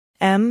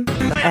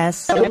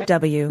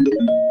MSW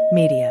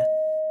Media.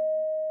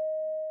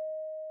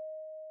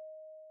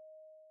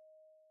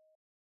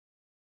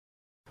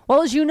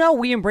 Well, as you know,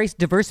 we embrace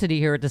diversity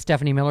here at the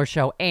Stephanie Miller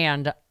Show,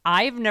 and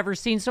I've never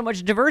seen so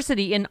much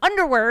diversity in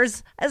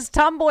underwears as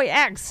Tomboy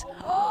X.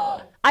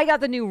 I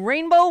got the new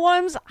rainbow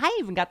ones. I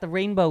even got the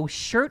rainbow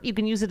shirt. You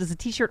can use it as a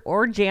t-shirt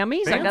or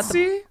jammies. Fancy? I got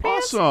the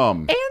pants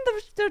Awesome. and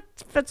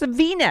it's a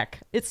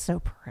V-neck. It's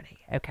so pretty.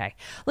 Okay.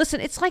 Listen,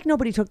 it's like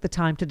nobody took the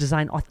time to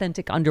design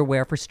authentic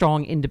underwear for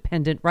strong,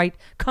 independent, right?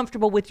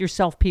 Comfortable with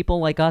yourself people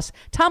like us.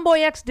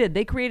 Tomboy X did.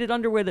 They created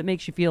underwear that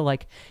makes you feel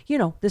like, you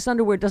know, this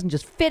underwear doesn't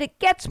just fit, it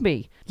gets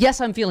me.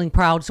 Yes, I'm feeling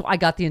proud, so I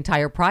got the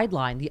entire Pride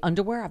line. The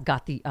underwear, I've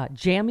got the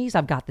jammies,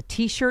 I've got the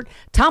t-shirt.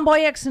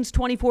 Tomboy X since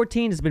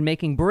 2014 has been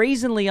making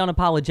brazenly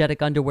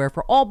unapologetic underwear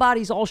for all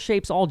bodies, all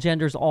shapes, all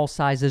genders, all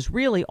sizes.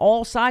 Really,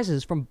 all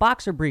sizes, from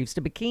boxer briefs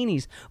to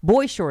bikinis,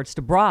 boy shorts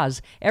to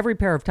bras. Every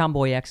pair of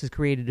Tomboy X is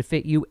created to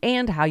fit you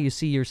and how you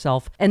see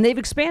yourself. And they've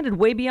expanded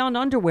way beyond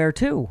underwear,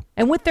 too.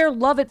 And with their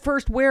love at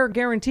first wear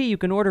guarantee, you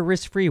can order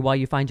risk-free while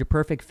you find your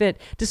perfect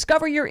fit.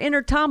 Discover your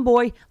inner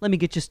tomboy. Let me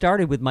get you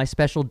started with my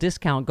special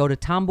discount. Go to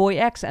Tomboy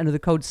X, enter the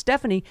code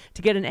Stephanie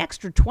to get an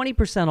extra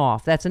 20%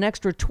 off. That's an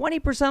extra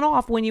 20%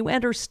 off when you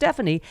enter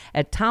Stephanie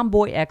at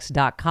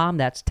tomboyx.com.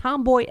 That's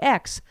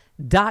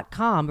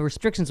tomboyx.com.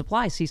 Restrictions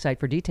apply. See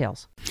site for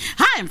details.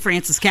 Hi, I'm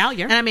Frances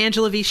Callier. And I'm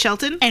Angela V.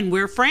 Shelton. And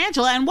we're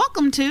Frangela, and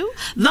welcome to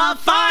The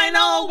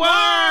Final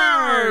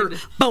Word.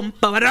 Boom,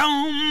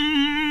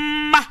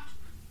 ba-dum.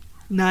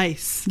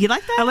 Nice. You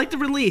like that? I like the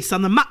release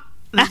on the ma.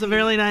 That's a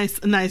really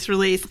nice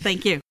release.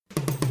 Thank you.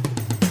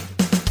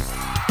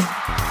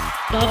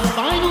 The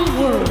Final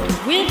Word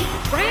with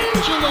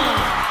Frangela.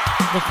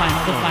 The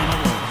final word.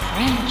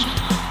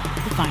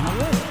 Frangela. The final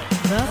word.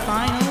 The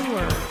final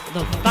word.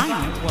 The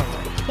final word.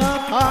 The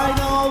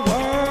final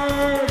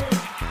word.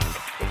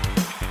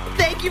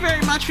 Thank you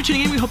very much for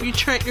tuning in. We hope you're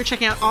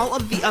checking out all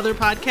of the other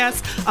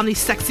podcasts on the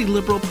Sexy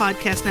Liberal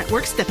Podcast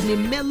Network. Stephanie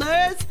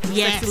Miller's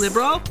Yes. Sexy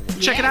Liberal.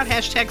 Check it Yes. out.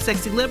 Hashtag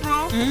Sexy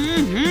Liberal.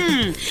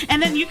 Mm-hmm.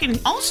 And then you can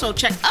also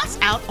check us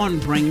out on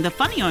Bring the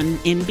Funny on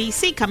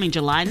NBC coming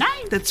July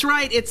 9th. That's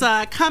right. It's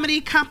a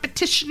comedy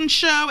competition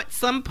show. At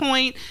some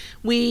point,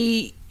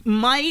 we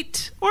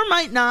might or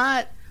might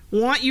not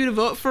want you to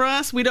vote for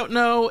us. We don't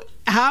know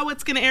how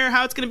it's going to air,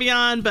 how it's going to be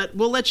on, but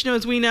we'll let you know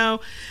as we know.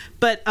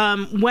 But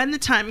when the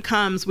time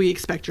comes, we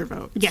expect your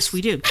vote. Yes,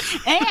 we do.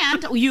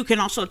 And you can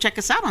also check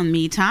us out on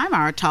Me Time,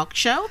 our talk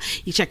show.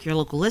 You check your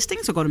local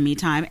listings, or go to Me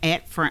Time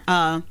at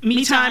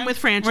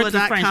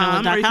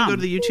MeTimeWithFrangela.com, or you can go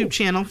to the YouTube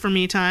channel for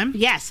Me Time.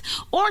 Yes,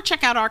 or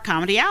check out our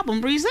comedy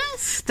album,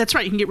 Resist. That's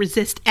right. You can get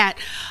Resist at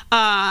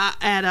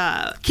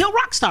Kill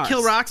Rock Stars.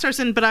 Kill Rock Stars,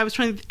 but I was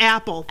trying to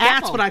Apple.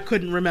 That's what I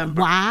couldn't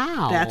remember.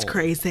 Wow, that's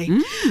crazy.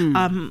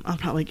 I'll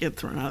probably get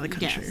thrown out of the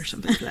country or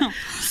something like that.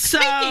 So,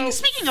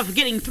 speaking of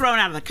getting thrown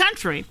out of the country,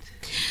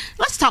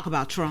 let's talk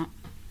about Trump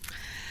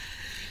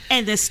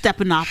and this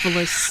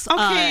Stephanopoulos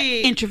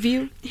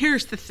interview.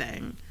 Here's the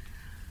thing.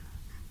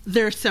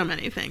 There's so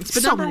many things.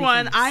 But So number many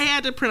one, things. I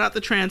had to print out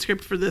the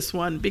transcript for this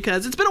one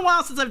because it's been a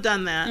while since I've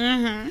done that.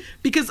 Mm-hmm.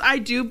 Because I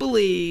do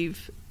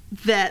believe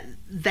that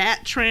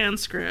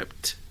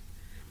transcript,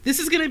 this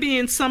is going to be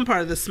in some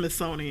part of the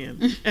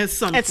Smithsonian at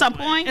some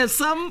point. At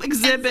some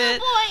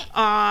exhibit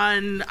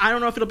on, I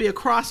don't know if it'll be a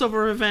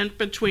crossover event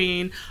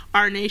between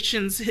our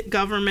nation's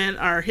government,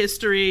 our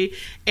history,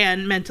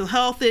 and mental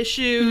health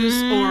issues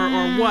or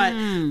what.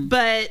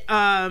 But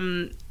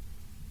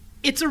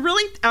it's a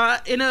really,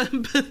 in a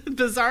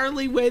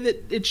bizarrely way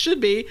that it should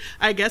be,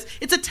 I guess,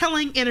 it's a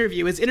telling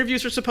interview, as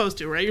interviews are supposed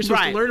to, right? You're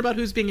supposed to learn about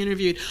who's being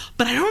interviewed.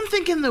 But I don't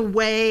think in the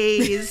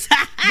ways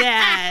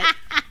that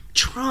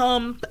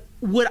Trump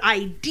would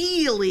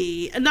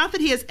ideally, not that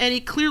he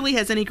clearly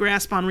has any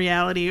grasp on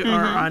reality or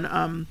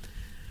on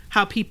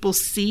how people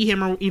see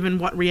him or even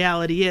what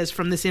reality is.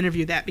 From this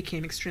interview, that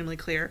became extremely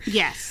clear.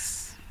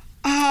 Yes.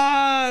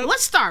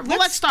 Let's start.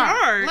 Let's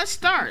start.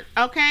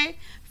 Okay.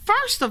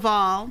 First of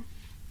all,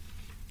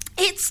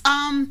 it's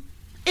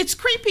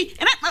creepy.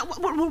 And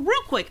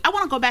real quick, I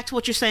want to go back to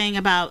what you're saying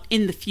about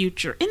in the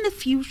future,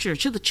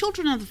 to the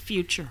children of the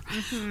future.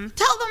 Mm-hmm.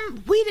 Tell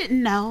them we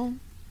didn't know.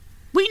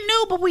 We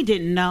knew, but we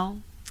didn't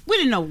know. We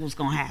didn't know what was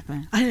going to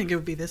happen. I didn't think it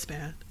would be this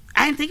bad.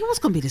 I didn't think it was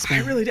going to be this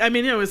bad. I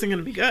mean, it wasn't going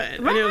to be good.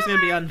 Right. I knew it was going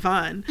to be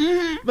unfun.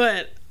 Mm-hmm.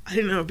 But I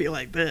didn't know it would be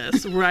like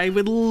this, where I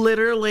would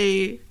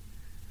literally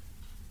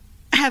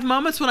have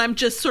moments when I'm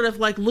just sort of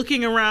like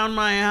looking around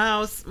my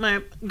house,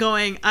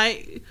 going,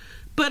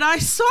 but I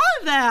saw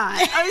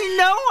that. I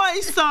know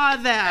I saw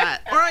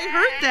that. Or I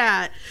heard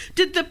that.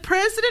 Did the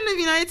president of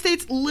the United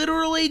States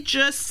literally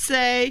just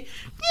say,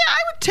 yeah, I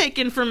would take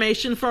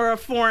information for a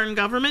foreign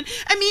government?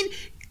 I mean,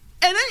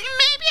 and then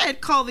maybe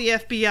I'd call the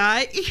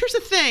FBI. Here's the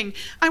thing.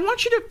 I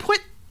want you to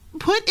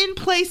put in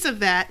place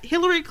of that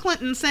Hillary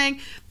Clinton saying,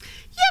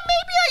 yeah,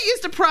 maybe I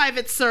used a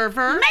private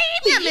server. Maybe.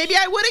 Yeah, maybe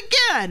I would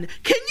again.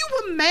 Can you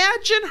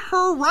imagine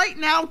her right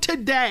now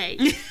today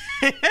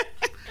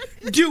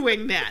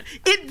doing that?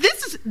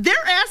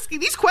 They're asking,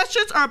 these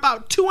questions are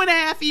about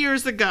 2.5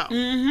 years ago.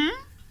 Mm-hmm.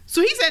 So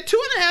he's had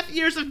 2.5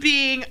 years of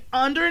being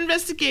under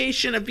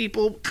investigation, of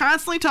people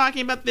constantly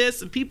talking about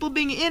this, and people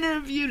being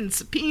interviewed and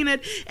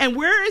subpoenaed. And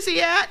where is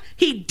he at?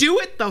 He'd do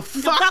it the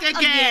fuck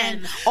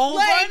again.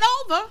 Over and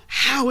over.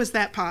 How is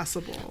that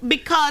possible?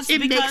 Because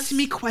it makes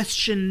me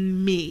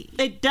question me.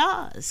 It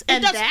does.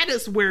 That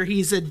is where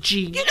he's a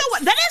genius. You know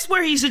what? That is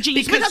where he's a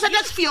genius. Because it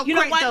does feel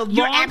great. The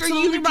longer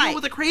you deal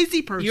with a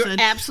crazy person, you're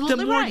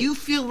absolutely the more you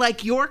feel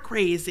like you're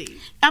crazy.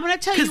 I'm going to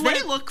tell you what.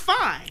 Because they look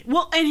fine.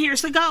 Well, and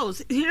here's the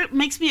goes. Here it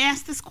makes me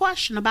ask this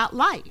question about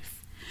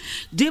life.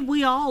 Did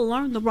we all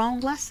learn the wrong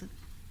lesson?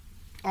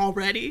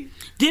 Already?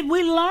 Did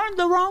we learn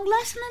the wrong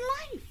lesson in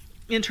life?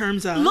 In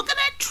terms of? Looking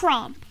at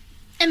Trump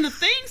and the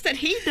things that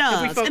he does.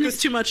 Did we focus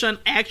too much on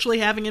actually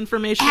having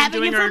information and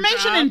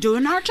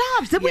doing our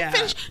jobs? Did we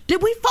finish?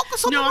 Did we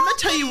focus on the wrong I'm going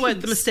to tell you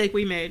what the mistake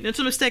we made. It's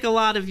a mistake a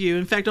lot of you,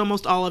 in fact,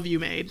 almost all of you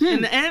made.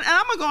 And I'm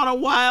going to go on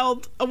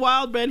a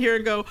wild bend here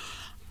and go,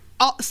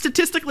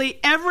 statistically,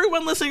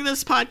 everyone listening to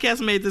this podcast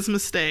made this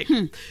mistake.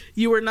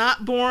 You were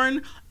not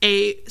born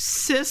a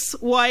cis,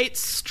 white,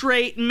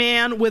 straight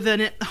man with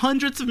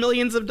hundreds of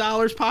millions of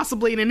dollars,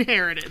 possibly an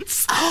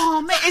inheritance.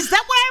 Oh, man. Is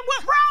that where I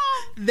went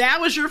wrong?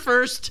 That was your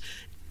first,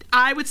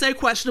 I would say,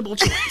 questionable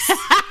choice.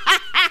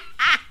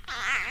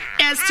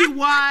 As to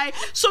why.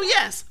 So,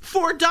 yes,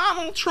 for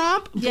Donald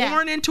Trump,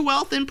 born into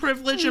wealth and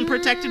privilege and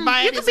protected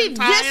by it his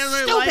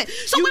entire life,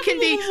 so you can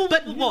be,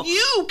 but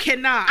you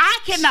cannot. I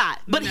cannot.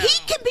 But he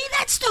can be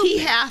that stupid. He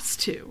has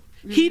to.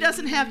 He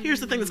doesn't have, here's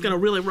the thing that's going to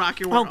really rock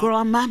your world. Oh,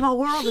 girl, my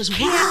world is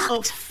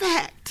rocked.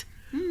 Affect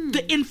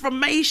the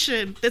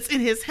information that's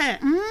in his head.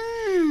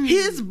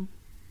 I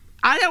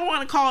don't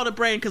want to call it a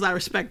brain because I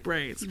respect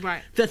brains.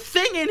 Right. The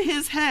thing in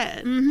his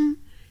head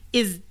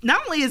is,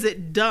 not only is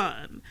it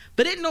done,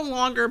 but it no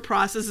longer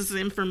processes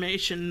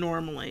information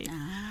normally.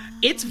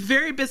 It's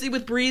very busy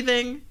with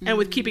breathing and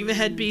with keeping the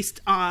head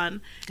beast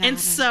on.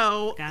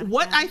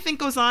 What I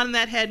think goes on in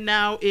that head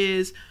now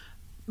is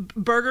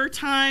burger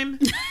time,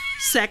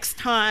 sex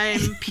time,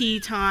 pee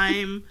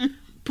time,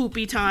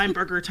 poopy time,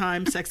 burger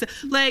time, sex time.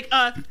 Like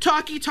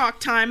talk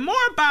time, more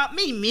about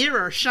me,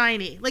 mirror,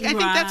 shiny. Like I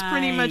think that's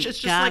pretty much, it's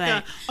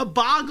just a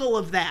boggle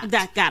of that.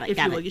 Got it.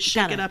 You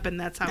shake it up and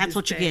that's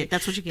what you get.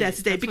 That's what you get. That's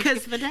the day.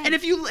 Because and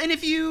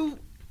if you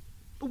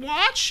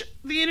watch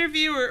the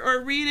interview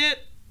or read it,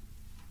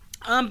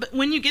 but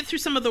when you get through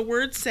some of the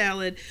word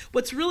salad,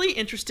 what's really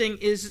interesting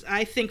is,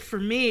 I think for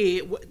me,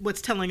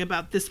 what's telling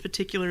about this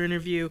particular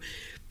interview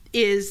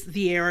is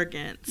the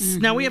arrogance.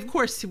 Now, we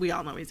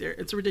all know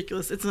it's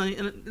ridiculous. It's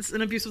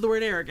an abuse of the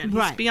word arrogant.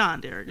 He's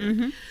beyond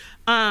arrogant.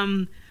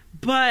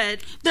 But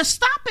the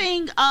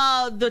stopping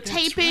the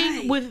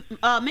taping with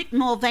Mick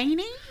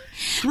Mulvaney,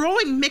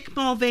 throwing Mick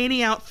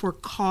Mulvaney out for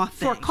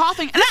coughing. And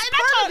part of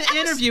the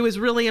interview is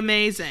really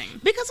amazing.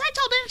 Because I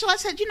told Angela, I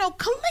said,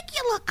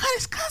 Caligula cut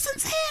his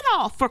cousin's head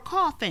off for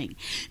coughing.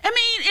 I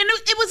mean, and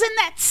it was in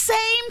that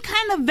same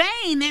kind of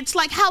vein. It's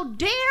like, how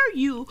dare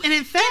you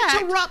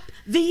interrupt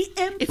the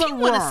emperor? If you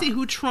want to see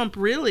who Trump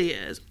really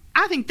is,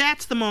 I think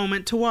that's the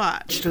moment to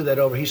watch. Let's do that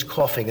over. He's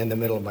coughing in the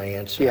middle of my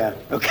answer. Yeah,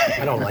 okay.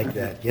 I don't like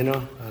that,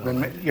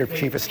 Your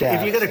chief of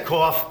staff. If you're going to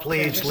cough,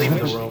 please leave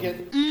the room.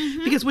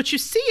 Because what you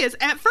see is,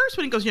 at first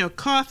when he goes,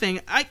 coughing,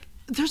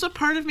 there's a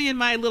part of me in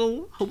my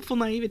little hopeful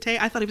naivete,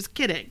 I thought he was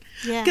kidding.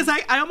 Yeah. Because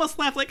I almost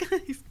laughed like,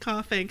 he's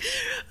coughing.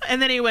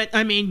 And then he went,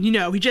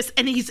 he just,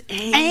 and he's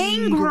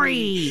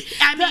angry.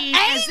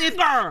 As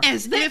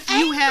if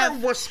you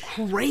have, was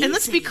crazy. And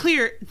let's be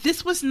clear,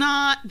 this was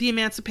not the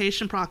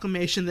Emancipation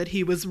Proclamation that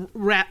he was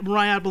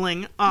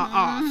rattling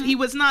off.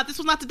 This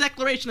was not the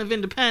Declaration of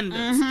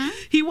Independence.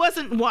 He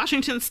wasn't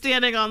Washington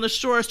standing on the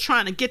shores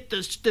trying to get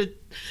the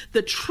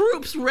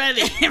troops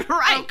ready,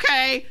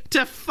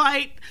 to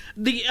fight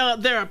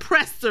their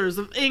oppressors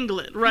of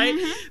England, right?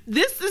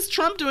 This is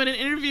Trump doing an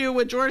interview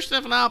with George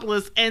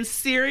Stephanopoulos, and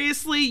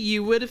seriously,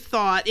 you would have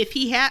thought,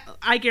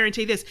 I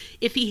guarantee this,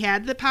 if he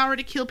had the power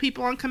to kill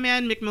people on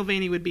command, Mick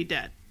Mulvaney would be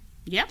dead.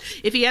 Yep.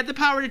 If he had the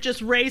power to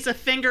just raise a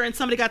finger and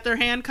somebody got their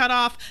hand cut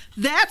off,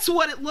 that's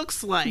what it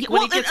looks like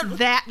when he gets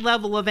that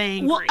level of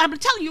anger. Well, I'm going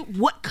to tell you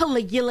what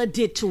Caligula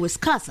did to his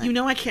cousin.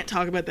 I can't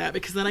talk about that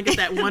because then I get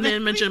that one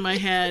image in my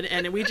head,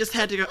 and we just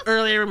had to go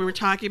earlier when we were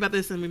talking about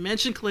this and we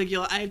mentioned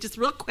Caligula. I just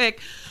real quick,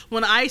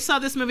 when I saw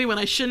this movie when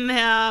I shouldn't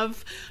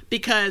have,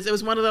 because it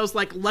was one of those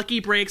like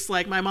lucky breaks,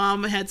 like my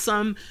mom had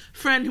some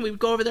friend who would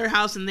go over their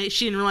house and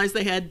she didn't realize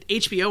they had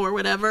HBO or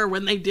whatever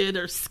when they did,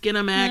 or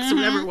Skinamax or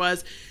whatever it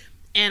was.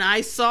 And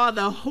I saw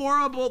the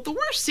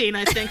worst scene,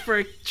 I think, for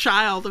a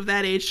child of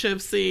that age to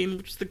have seen,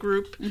 which is the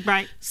group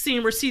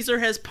scene where Caesar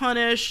has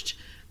punished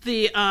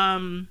the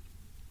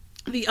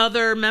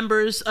other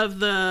members of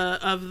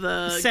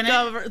the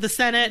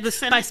Senate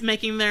by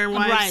making their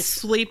wives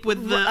sleep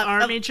with the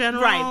army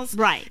generals.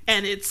 Right.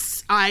 And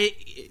it's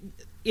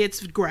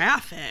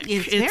graphic.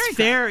 It's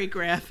very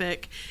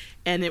graphic.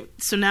 And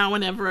so now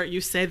whenever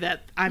you say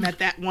that, I'm at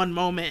that one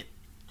moment.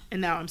 And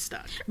now I'm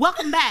stuck.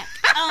 Welcome back.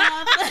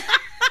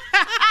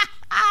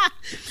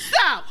 So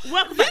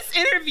So, this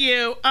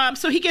interview,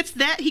 so he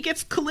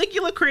gets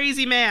Caligula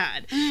crazy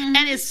mad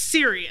and is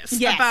serious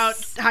about,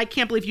 I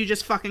can't believe you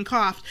just fucking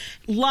coughed.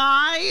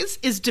 Lies,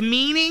 is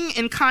demeaning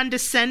and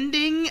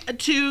condescending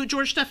to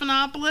George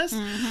Stephanopoulos,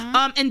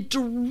 and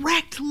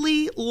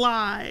directly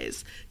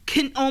lies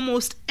in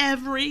almost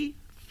every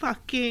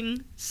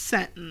fucking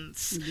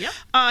sentence.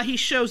 He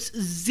shows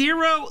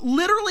zero,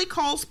 literally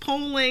calls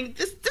polling.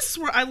 This is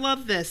where I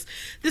love this.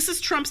 This is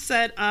Trump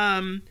said,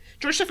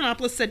 George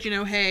Stephanopoulos said,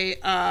 hey,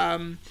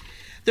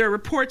 there are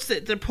reports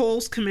that the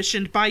polls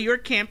commissioned by your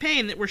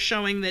campaign that were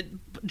showing that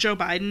Joe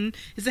Biden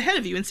is ahead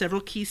of you in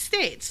several key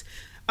states.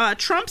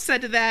 Trump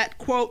said to that,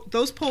 quote,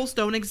 "Those polls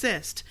don't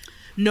exist.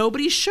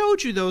 Nobody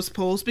showed you those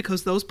polls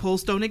because those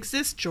polls don't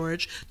exist,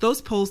 George.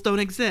 Those polls don't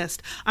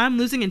exist. I'm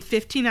losing in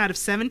 15 out of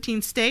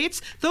 17 states.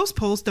 Those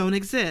polls don't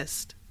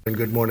exist." In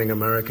Good Morning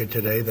America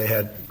today, they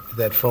had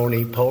that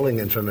phony polling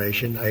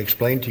information. I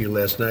explained to you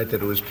last night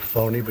that it was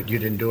phony, but you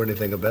didn't do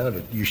anything about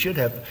it. You should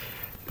have,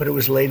 but it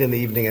was late in the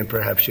evening and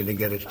perhaps you didn't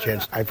get a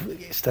chance. I've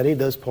studied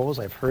those polls.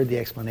 I've heard the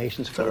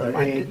explanations for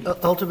them.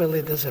 Ultimately,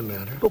 it doesn't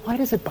matter. But why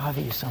does it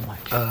bother you so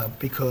much?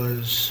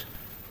 Because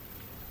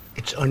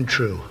it's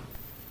untrue.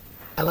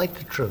 I like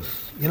the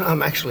truth.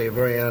 I'm actually a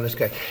very honest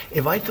guy.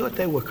 If I thought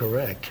they were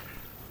correct,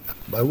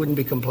 I wouldn't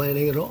be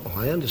complaining at all.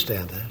 I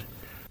understand that.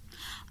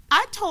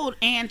 I told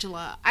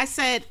Angela, I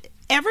said,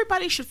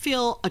 everybody should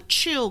feel a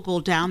chill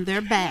go down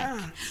their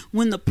back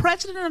when the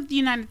President of the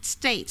United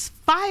States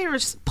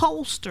fires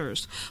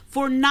pollsters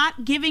for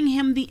not giving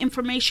him the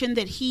information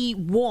that he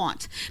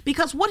wants.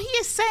 Because what he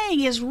is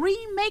saying is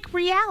remake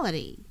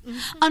reality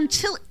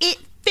until it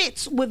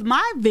fits with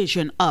my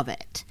vision of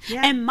it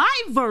and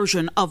my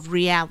version of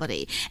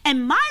reality.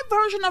 And my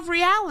version of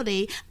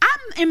reality,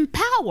 I'm in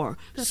power.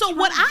 So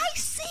what I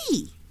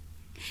see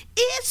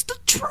is the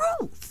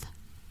truth.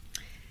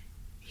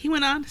 He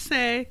went on to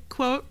say,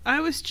 quote, "I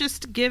was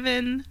just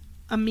given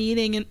a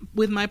meeting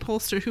with my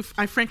pollster, who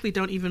I frankly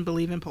don't even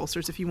believe in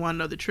pollsters, if you want to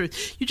know the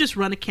truth. You just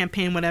run a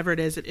campaign, whatever it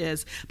is, it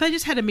is. But I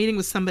just had a meeting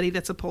with somebody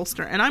that's a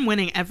pollster, and I'm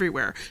winning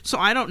everywhere. So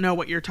I don't know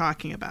what you're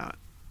talking about."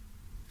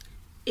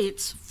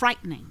 It's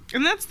frightening.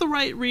 And that's the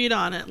right read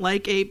on it,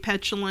 like a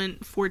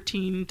petulant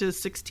 14 to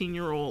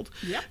 16-year-old.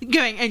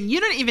 Going, and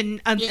you don't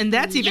even, and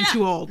that's even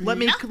too old. Let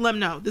me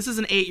know. This is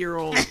an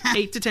 8-year-old,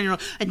 8 to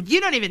 10-year-old, and you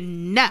don't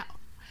even know.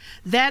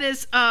 That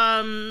is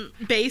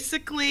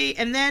basically,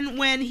 and then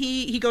when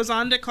he goes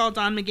on to call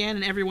Don McGahn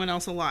and everyone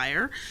else a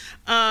liar,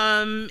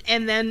 and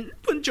then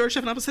when George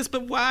Stephanopoulos says,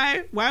 "But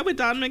why would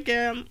Don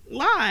McGahn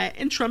lie?"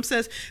 And Trump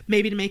says,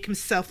 "Maybe to make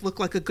himself look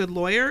like a good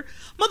lawyer."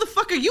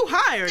 Motherfucker, you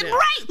hired him.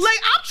 Right. Like,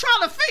 I'm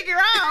trying to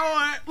figure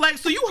out, like,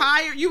 so you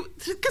hire,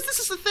 because this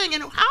is the thing,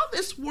 and how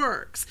this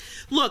works.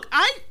 Look,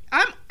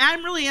 I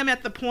really am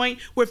at the point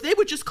where if they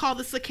would just call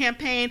this a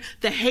campaign,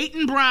 the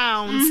hating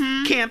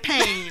Browns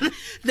campaign,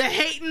 the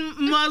hating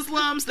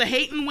Muslims, the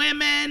hating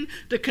women,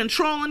 the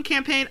controlling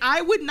campaign,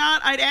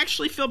 I'd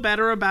actually feel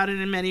better about it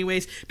in many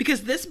ways,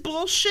 because this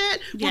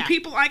bullshit where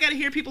I got to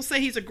hear people say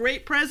he's a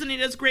great president, he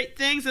does great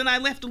things, and I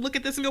have to look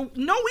at this and go,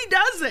 no, he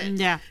doesn't.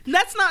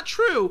 That's not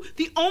true.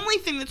 The only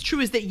thing that's true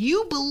is that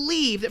you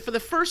believe that for the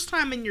first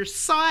time in your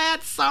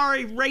sad,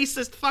 sorry,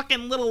 racist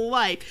fucking little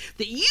life,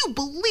 that you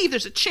believe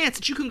there's a chance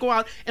that you can go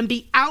out and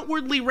be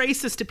outwardly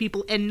racist to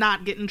people and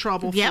not get in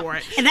trouble for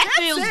it. And that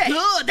feels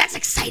good. That's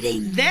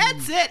exciting.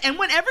 That's it. And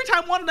when every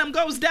time one of them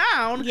goes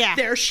down,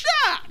 they're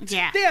shocked.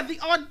 They have the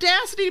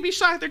audacity to be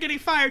shocked they're getting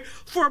fired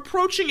for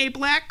approaching a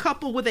black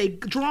couple with a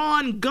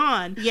drawn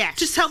gun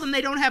to tell them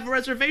they don't have a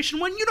reservation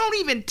when you don't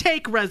even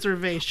take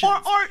reservations.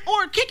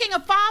 Or kicking a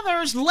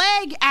father's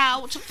leg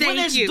out when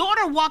his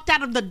daughter walked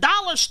out of the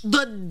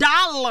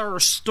dollar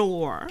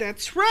store.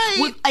 That's right.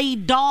 With a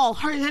doll,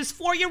 his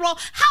 4-year-old.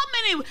 How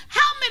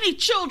many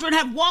children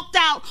have walked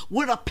out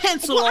with a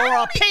pencil or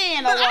a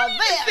pen or a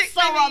this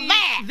or a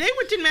that?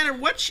 Didn't matter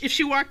if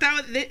she walked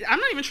out. I'm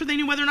not even sure they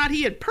knew whether or not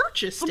he had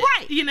purchased it.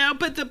 Right.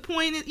 But the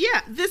point is,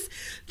 this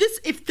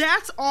if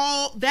that's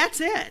all, that's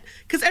it.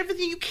 Because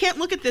everything, you can't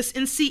look at this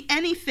and see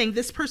anything.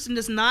 This person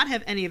does not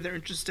have any of their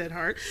interests at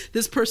heart.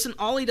 This person,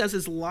 all he does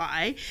is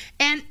lie.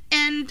 And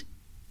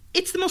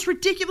it's the most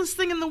ridiculous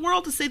thing in the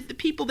world to say that the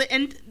people that,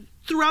 and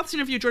throughout this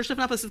interview, George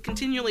Stephanopoulos is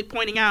continually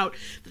pointing out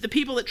that the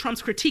people that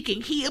Trump's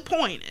critiquing, he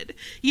appointed,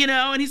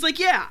 and he's like,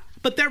 yeah,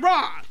 but they're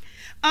wrong.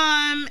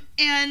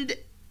 And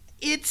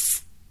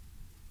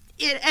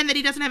that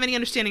he doesn't have any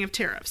understanding of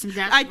tariffs.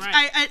 That's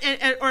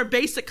or a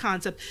basic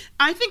concept.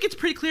 I think it's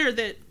pretty clear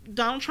that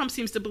Donald Trump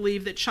seems to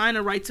believe that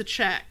China writes a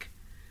check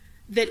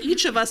that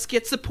each of us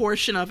gets a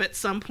portion of at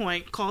some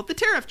point, called the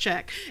tariff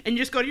check. And you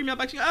just go to your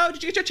mailbox and go, "Oh,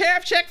 did you get your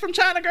tariff check from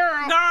China, girl?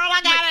 Girl, I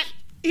got it."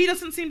 He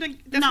doesn't seem to,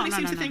 that's what he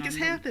seems to think is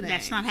happening.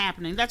 That's not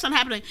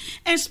happening.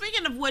 And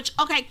speaking of which,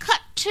 okay, cut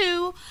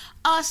to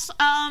us.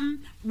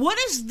 What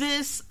is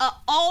this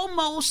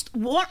almost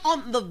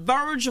on the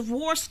verge of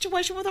war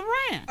situation with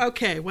Iran?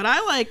 Okay, what I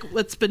like,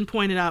 what's been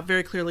pointed out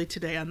very clearly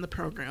today on the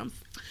program,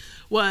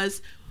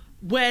 was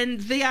when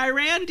the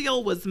Iran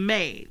deal was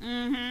made,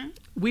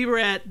 we were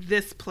at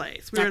this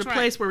place. We were at a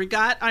place where we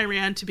got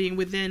Iran to being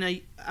within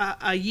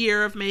a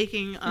year of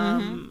making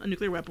a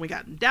nuclear weapon. We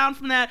got down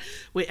from that.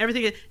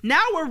 Everything.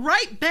 Now we're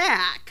right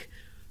back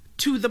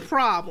to the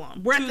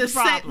problem. We're at the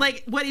same,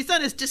 like, what he's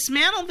done is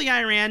dismantled the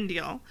Iran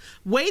deal,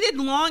 waited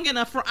long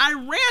enough for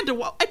Iran to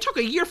walk. It took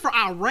a year for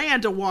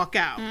Iran to walk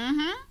out.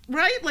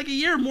 Right? Like a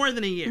year, more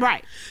than a year.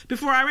 Right.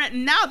 Before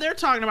Iran. Now they're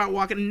talking about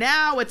walking.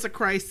 Now it's a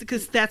crisis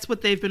because that's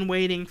what they've been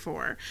waiting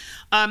for.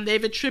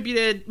 They've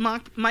attributed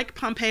Mike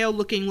Pompeo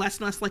looking less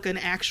and less like an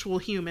actual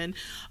human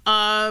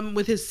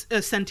with his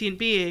sentient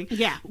being.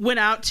 Yeah. Went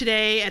out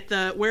today at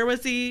the, where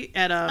was he?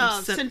 At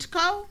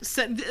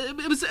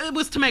CENTCOM? It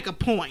was to make a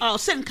point. Oh,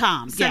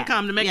 CENTCOM.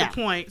 CENTCOM to make a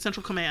point.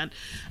 Central Command.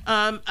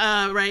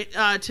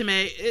 To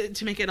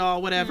make it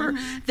all whatever.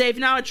 They've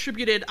now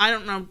attributed, I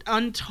don't know,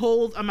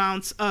 untold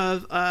amounts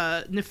of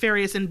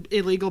nefarious and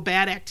illegal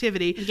bad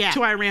activity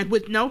to Iran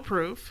with no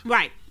proof.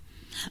 Right.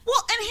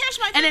 Well, and here's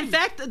my thing. And in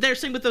fact, they're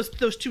saying with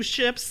those two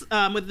ships,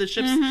 with the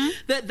ships,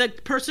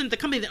 the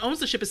company that owns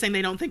the ship is saying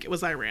they don't think it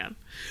was Iran.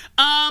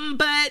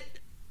 But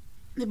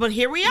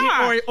here we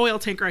are. Or oil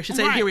tanker, I should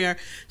say. Right. Here we are.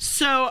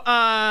 So,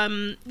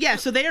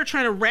 so they are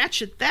trying to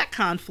ratchet that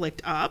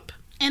conflict up.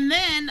 And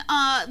then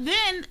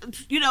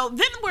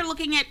we're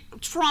looking at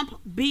Trump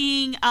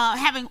being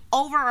having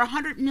over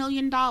 $100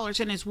 million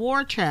in his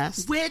war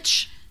chest,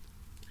 which.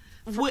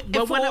 What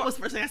was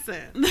the first thing I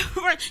said?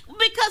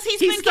 Because he's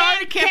been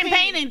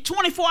campaigning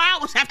 24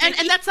 hours after.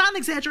 And that's not an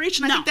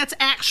exaggeration. I think that's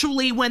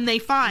actually when they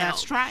filed.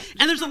 That's right.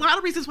 And there's a lot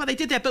of reasons why they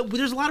did that, but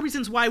there's a lot of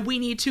reasons why we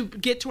need to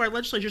get to our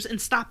legislatures and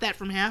stop that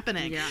from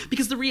happening. Yeah.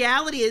 Because the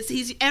reality is,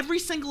 he's every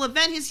single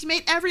event, he's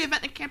made every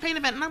event a campaign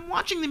event. And I'm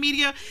watching the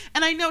media,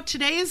 and I know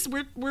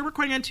we're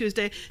recording on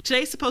Tuesday.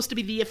 Today's supposed to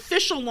be the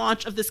official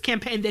launch of this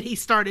campaign that he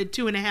started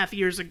 2.5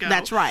 years ago.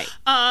 That's right.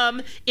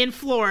 In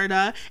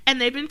Florida, and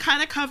they've been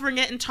kind of covering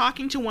it and talking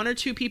to one or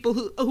two people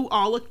who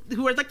are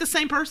like the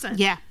same person.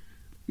 Yeah.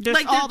 They're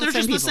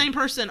just the same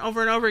person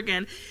over and over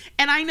again.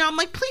 And I know, I'm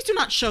like, please do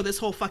not show this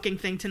whole fucking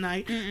thing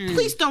tonight.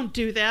 Please don't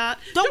do that.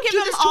 Don't give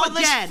them all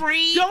this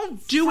free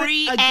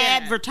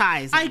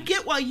advertising. I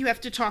get why you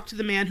have to talk to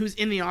the man who's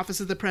in the office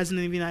of the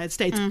president of the United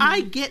States. I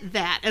get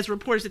that as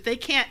reporters, that they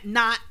can't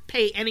not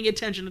pay any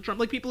attention to Trump.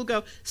 Like, people who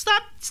go,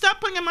 stop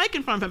putting a mic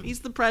in front of him. He's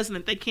the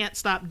president. They can't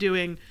stop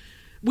doing.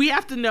 We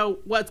have to know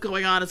what's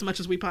going on as much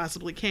as we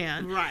possibly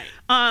can. Right.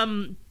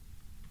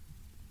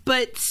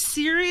 But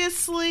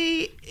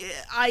seriously,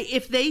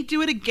 if they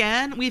do it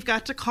again, we've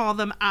got to call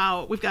them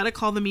out. We've got to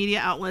call the media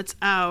outlets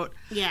out.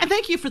 Yeah. And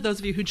thank you for those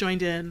of you who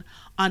joined in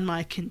on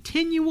my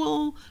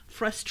continual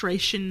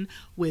frustration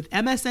with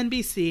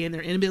MSNBC and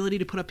their inability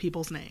to put up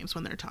people's names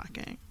when they're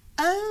talking.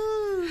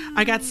 Oh.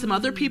 I got some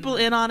other people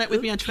in on it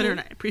with me on Twitter,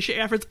 and I appreciate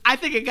your efforts. I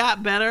think it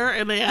got better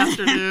in the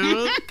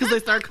afternoon because they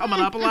started coming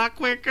up a lot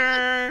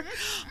quicker.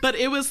 But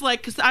it was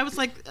like, because I was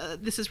like,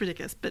 this is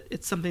ridiculous, but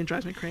it's something that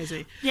drives me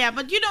crazy. Yeah,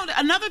 but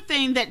another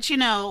thing that,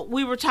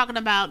 we were talking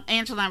about,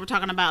 Angela and I were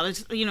talking about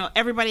is,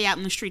 everybody out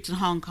in the streets in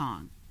Hong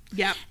Kong.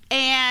 Yep.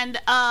 And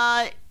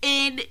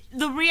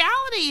the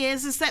reality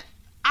is that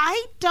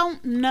I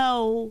don't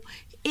know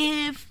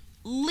if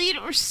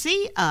leaders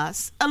see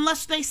us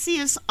unless they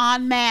see us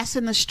en masse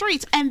in the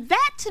streets, and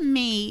that to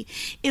me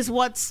is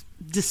what's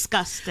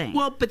disgusting.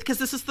 Well, because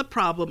this is the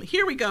problem.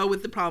 Here we go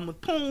with the problem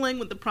with polling,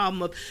 with the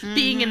problem of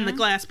being in the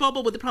glass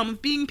bubble, with the problem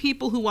of being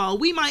people who, while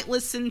we might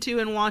listen to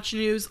and watch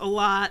news a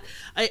lot,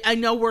 I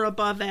know we're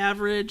above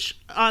average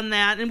on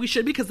that, and we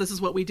should, because this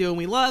is what we do and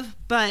we love,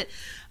 but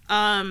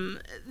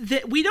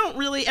that we don't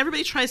really,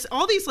 everybody tries,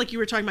 all these, like you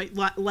were talking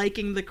about,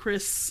 liking the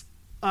Chris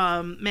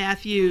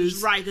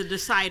Matthews, right? The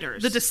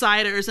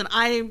deciders, and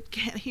I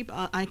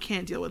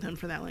can't deal with him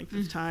for that length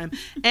of time.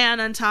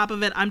 And on top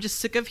of it, I'm just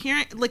sick of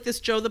hearing like this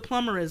Joe the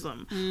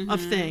Plumberism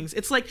of things.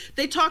 It's like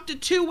they talked to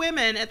two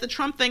women at the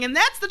Trump thing, and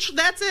that's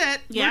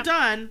it. Yep. We're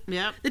done.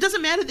 Yep. It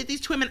doesn't matter that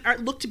these two women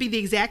look to be the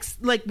exact,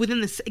 like,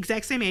 within the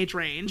exact same age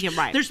range. Yeah,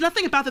 right. There's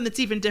nothing about them that's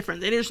even different.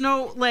 There's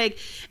no, like,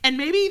 and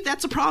maybe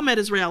that's a problem at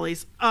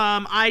Israelis.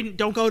 I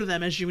don't go to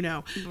them, as you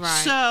know.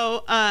 Right.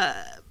 So.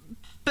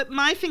 But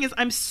my thing is,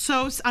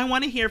 I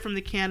want to hear from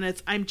the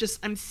candidates. I'm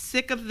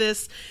sick of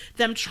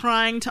them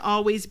trying to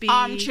always be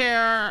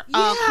armchair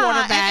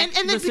quarterback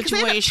and the because situation.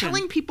 They're not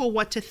telling people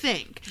what to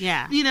think.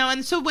 Yeah,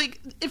 and so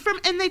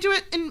and they do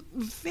it in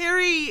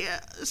very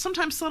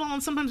sometimes subtle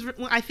and sometimes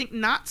I think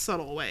not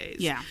subtle ways.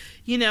 Yeah,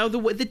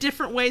 the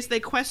different ways they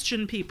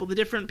question people, the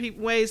different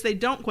ways they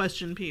don't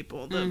question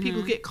people. The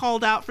people who get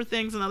called out for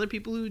things and other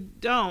people who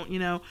don't.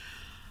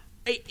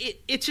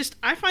 It's just,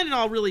 I find it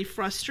all really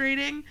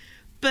frustrating.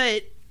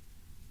 But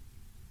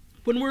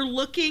when we're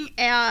looking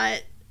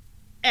at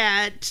 2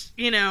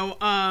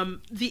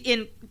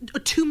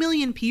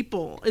 million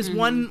people is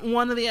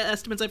one of the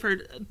estimates I've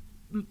heard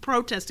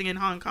protesting in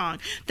Hong Kong.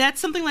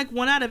 That's something like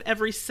 1 out of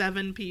every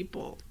 7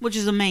 people, which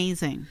is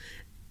amazing.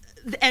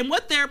 And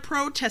what they're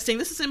protesting,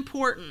 this is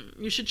important.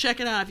 You should check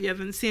it out if you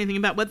haven't seen anything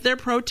about what they're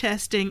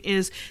protesting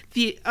is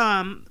the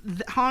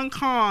Hong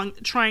Kong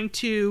trying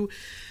to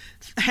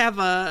have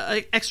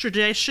a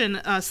extradition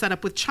set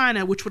up with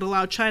China, which would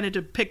allow China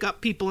to pick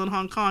up people in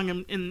Hong Kong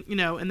and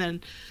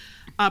then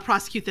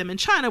prosecute them in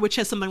China, which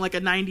has something like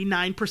a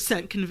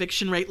 99%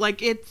 conviction rate.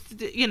 Like, it's,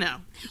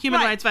 human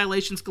rights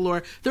violations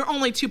galore. There are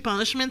only two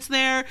punishments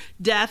there: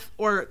 death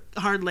or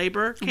hard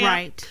labor camp.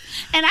 Right.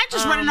 And I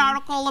just read an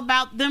article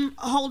about them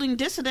holding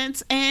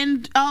dissidents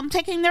and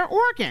taking their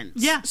organs.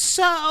 Yeah.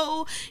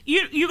 So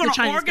you're going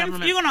to organ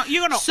farm me?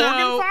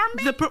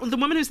 The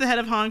woman who's the head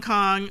of Hong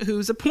Kong,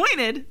 who's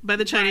appointed by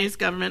the Chinese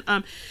government,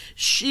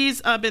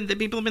 she's the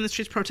people have been in the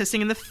streets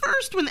protesting. And the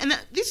first one, and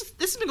this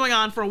has been going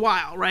on for a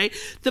while, right?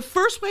 The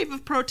first wave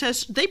of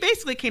protests, they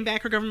basically came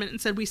back, her government,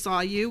 and said, we saw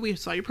you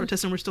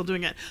protest, and we're still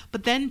doing it.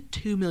 But then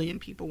 2 million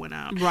people went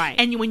out. Right.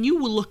 And when you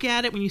look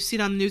at it, when you see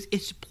it on the news,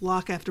 it's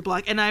block after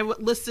block. And I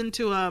listened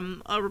to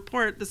a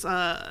report,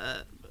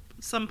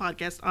 some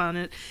podcast on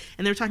it,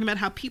 and they were talking about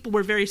how people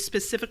were very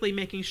specifically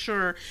making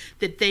sure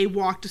that they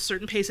walked a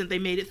certain pace and they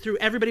made it through.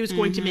 Everybody was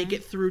going to make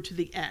it through to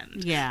the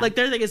end. Yeah. Like,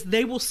 their thing is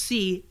they will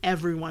see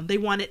everyone. They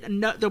want it.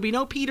 There'll be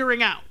no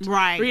petering out.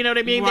 Right. Or, you know what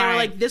I mean? Right. They were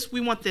like, we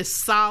want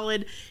this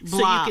solid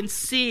block, so you can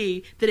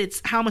see that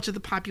it's how much of the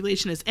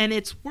population is, and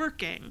it's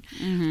working.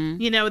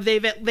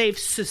 Mm-hmm. They've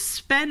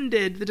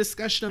suspended the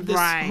discussion of this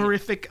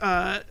horrific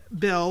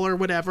bill or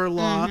whatever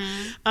law,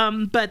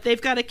 but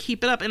they've got to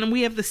keep it up. And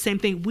we have the same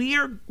thing.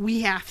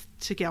 We have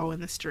to go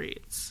in the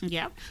streets.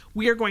 Yeah,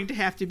 we are going to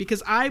have to,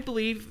 because I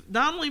believe,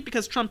 not only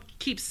because Trump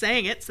keeps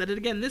saying it, said it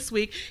again this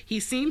week, he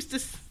seems to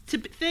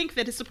think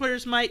that his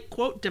supporters might,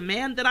 quote,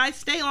 demand that I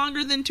stay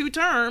longer than 2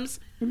 terms.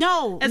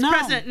 As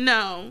president,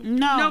 no.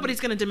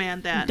 Nobody's going to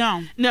demand that.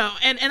 No.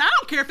 And I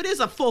don't care if it is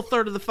a full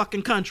third of the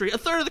fucking country. A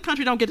third of the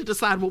country don't get to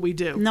decide what we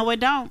do. No, we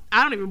don't.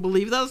 I don't even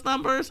believe those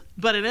numbers.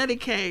 But in any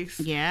case.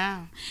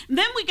 Yeah.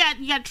 Then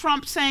you got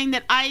Trump saying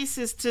that ICE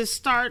is to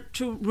start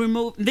to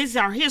remove, these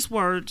are his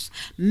words,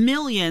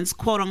 millions,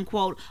 quote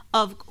unquote,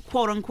 of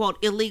quote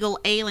unquote illegal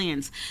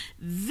aliens.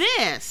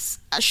 This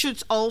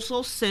should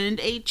also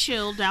send a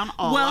chill down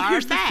all our backs. Well,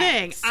 here's the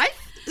thing.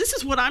 This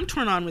is what I'm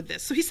torn on with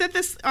this. So he said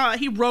this,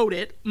 he wrote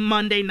it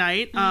Monday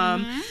night.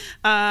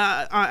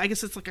 I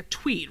guess it's like a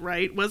tweet,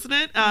 right? Wasn't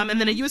it? And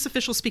then a U.S.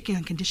 official speaking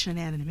on condition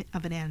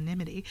of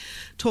anonymity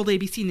told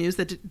ABC News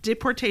that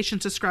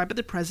deportations described by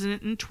the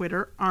president and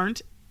Twitter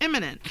aren't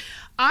imminent.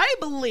 I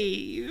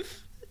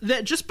believe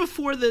that just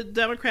before the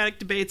Democratic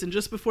debates and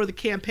just before the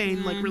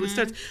campaign really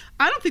starts,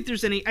 I don't think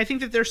there's any. I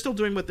think that they're still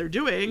doing what they're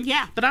doing.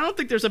 Yeah. But I don't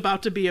think there's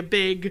about to be a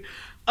big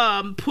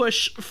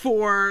push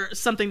for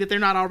something that they're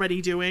not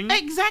already doing.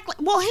 Exactly.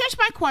 Well, here's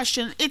my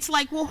question. It's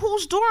like, well,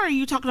 whose door are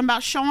you talking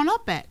about showing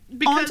up at?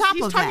 Because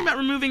he's talking about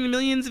removing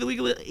millions of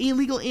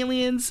illegal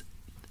aliens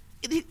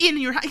in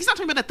your house. He's not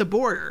talking about at the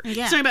border. Yeah.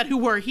 He's talking about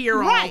who are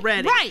here already.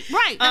 Right. That's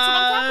what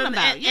I'm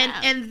talking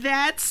about. And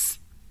that's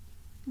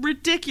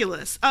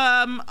ridiculous.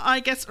 I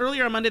guess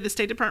earlier on Monday, the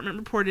State Department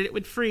reported it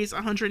would freeze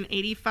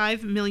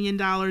 $185 million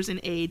in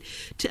aid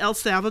to El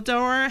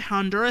Salvador,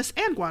 Honduras,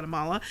 and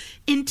Guatemala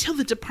until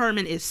the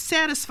department is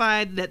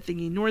satisfied that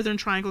the Northern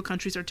Triangle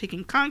countries are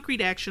taking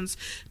concrete actions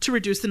to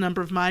reduce the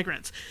number of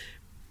migrants.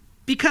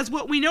 Because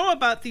what we know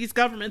about these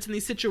governments and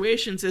these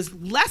situations is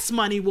less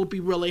money will be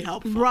really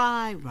helpful.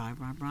 Right.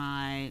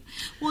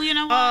 Well, you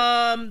know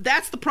what?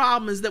 That's the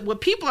problem, is that what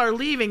people are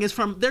leaving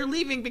they're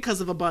leaving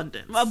because of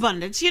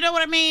abundance. You know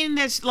what I mean?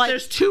 There's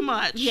too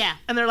much. Yeah.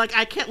 And they're like,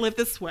 I can't live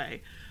this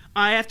way.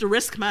 I have to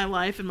risk my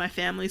life and my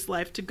family's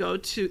life to go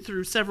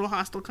through several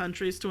hostile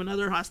countries to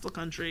another hostile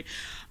country.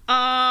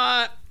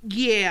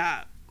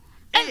 Yeah.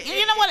 And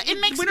you know what? It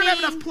makes we don't have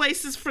enough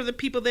places for the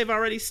people they've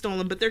already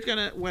stolen, but they're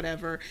gonna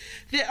whatever.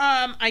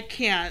 I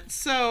can't.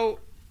 So,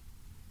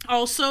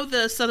 also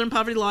the Southern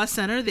Poverty Law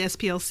Center, the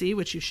SPLC,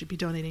 which you should be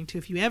donating to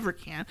if you ever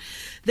can,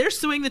 they're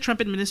suing the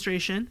Trump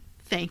administration.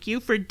 Thank you,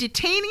 for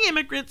detaining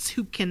immigrants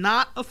who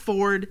cannot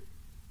afford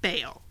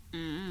bail.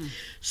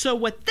 So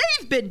what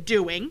they've been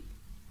doing,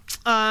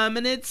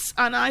 and it's,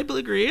 and I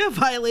agree, a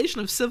violation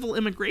of civil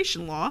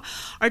immigration law,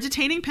 are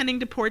detaining pending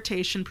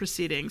deportation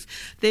proceedings.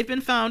 They've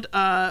been found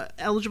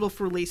eligible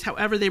for release.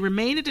 However, they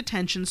remain in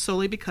detention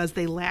solely because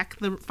they lack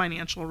the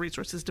financial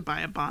resources to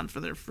buy a bond for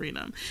their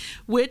freedom,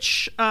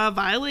 which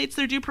violates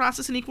their due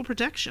process and equal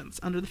protections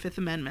under the Fifth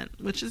Amendment,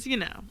 which is,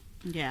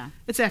 yeah,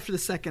 it's after the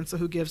second, so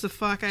who gives a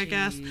fuck, I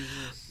guess.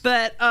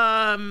 But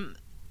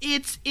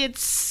it's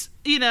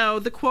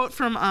the quote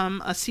from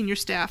a senior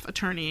staff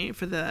attorney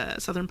for the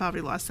Southern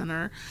Poverty Law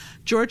Center: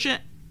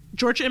 Georgia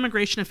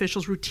immigration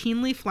officials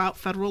routinely flout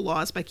federal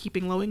laws by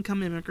keeping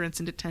low-income immigrants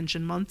in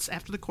detention months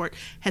after the court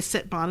has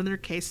set bond in their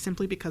case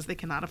simply because they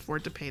cannot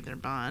afford to pay their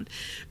bond.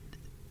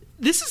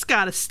 This has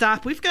got to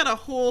stop. We've got a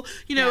whole,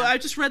 I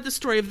just read the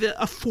story of a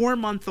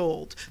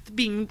 4-month-old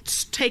being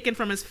taken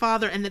from his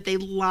father, and that they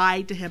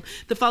lied to him.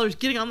 The father's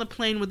getting on the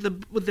plane with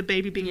the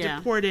baby being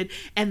deported,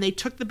 and they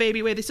took the baby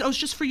away. They said, "Oh, it's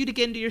just for you to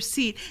get into your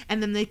seat,"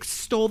 and then they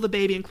stole the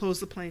baby and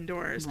closed the plane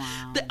doors.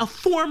 Wow. A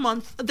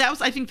 4-month.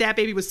 I think that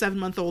baby was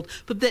 7-month-old.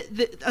 But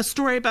a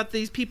story about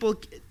these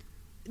people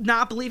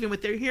not believing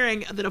what they're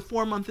hearing, that a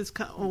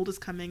 4-month-old is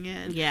coming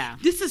in. Yeah.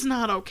 This is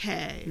not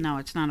okay. No,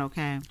 it's not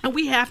okay. And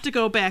we have to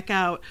go back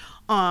out.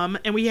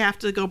 And we have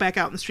to go back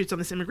out in the streets on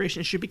this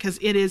immigration issue, because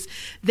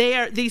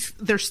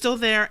they're still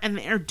there, and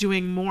they are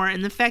doing more.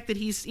 And the fact that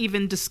he's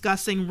even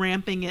discussing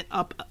ramping it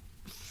up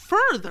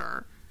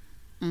further.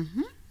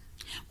 Mm-hmm.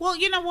 Well,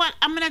 you know what?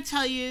 I'm going to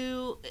tell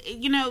you,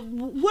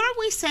 what are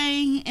we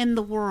saying in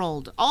the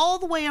world all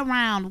the way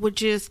around,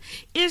 which is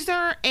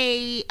there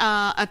a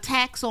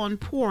tax on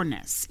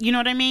poorness? You know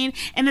what I mean?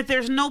 And that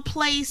there's no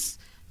place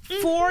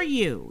for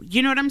you.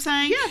 You know what I'm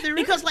saying? Yeah, there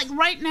because is. Like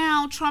right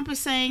now, Trump is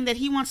saying that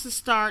he wants to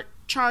start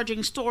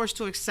charging stores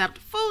to accept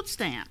food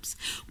stamps,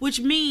 which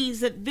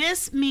means that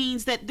this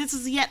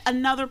is yet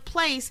another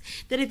place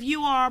that if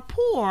you are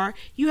poor,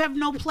 you have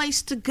no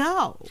place to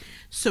go.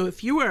 So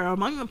if you are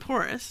among the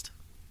poorest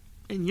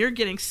and you're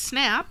getting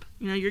SNAP,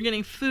 you're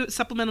getting food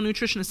supplemental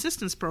nutrition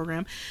assistance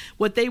program,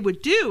 what they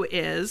would do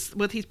is,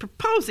 what he's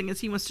proposing is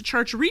he wants to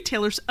charge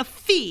retailers a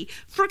fee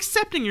for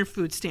accepting your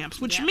food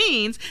stamps, which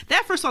means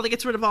that, first of all, that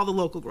gets rid of all the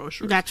local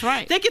groceries. That's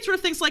right. That gets rid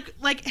of things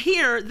like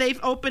here, they've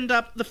opened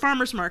up the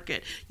farmers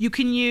market. You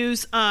can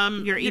use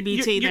your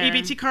EBT your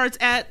EBT cards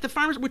at the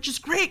farmers, which is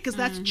great because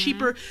that's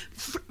cheaper.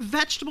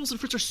 Vegetables and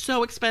fruits are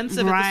so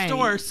expensive at the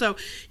store, so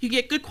you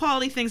get good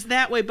quality things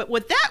that way. But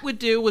what that would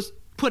do was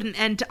put an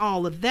end to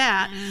all of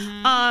that.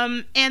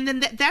 And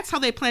then that's how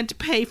they plan to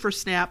pay for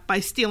SNAP, by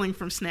stealing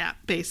from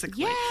SNAP,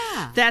 basically.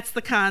 Yeah. That's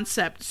the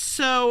concept.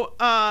 So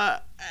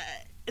that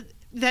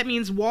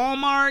means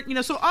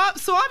Walmart, so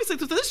obviously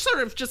this sort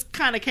of just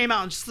kind of came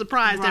out and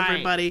surprised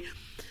everybody,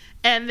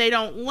 and they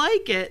don't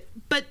like it.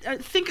 But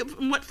think of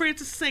what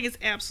Francis is saying is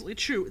absolutely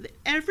true.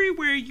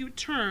 Everywhere you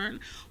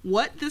turn,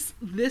 what this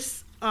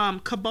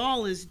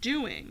cabal is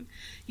doing,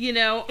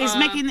 is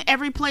making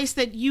every place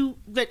that you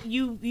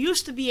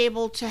used to be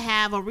able to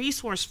have a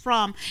resource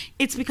from,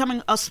 it's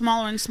becoming a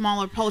smaller and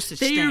smaller postage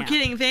stamp.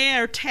 They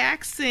are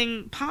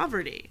taxing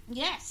poverty.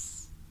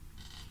 Yes.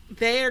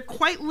 They are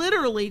quite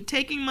literally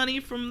taking money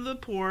from the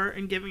poor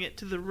and giving it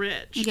to the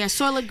rich. Yeah,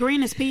 Soylent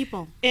Green is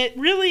people. It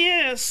really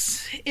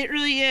is. It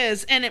really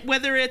is. And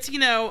whether it's,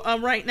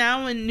 right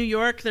now in New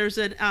York, there's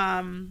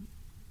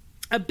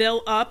a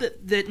bill up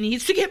that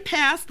needs to get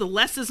passed, the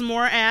Less is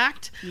More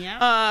Act,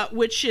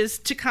 which is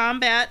to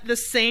combat the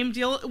same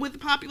deal with the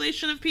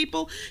population of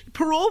people.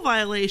 Parole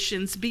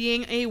violations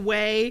being a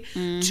way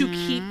to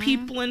keep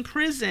people in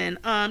prison,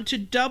 to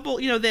double,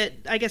 that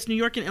I guess New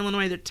York and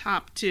Illinois are the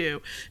top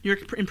two. New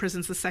York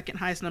imprisons the second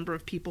highest number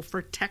of people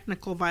for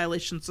technical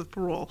violations of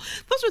parole.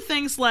 Those are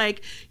things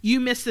like you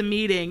miss a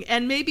meeting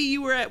and maybe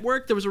you were at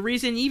work, there was a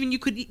reason, even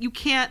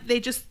they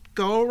just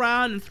go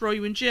around and throw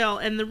you in jail.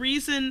 And the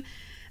reason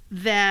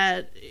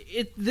that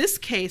this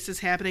case is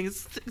happening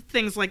is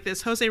things like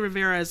this. Jose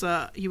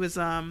Rivera he was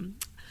on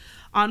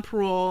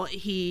parole.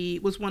 He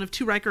was one of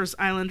 2 Rikers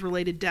Island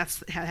related deaths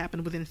that had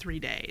happened within 3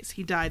 days.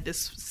 He died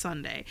this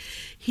Sunday.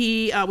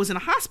 He was in a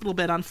hospital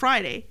bed on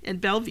Friday in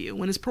Bellevue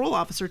when his parole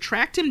officer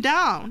tracked him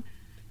down,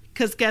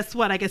 because guess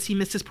what? I guess he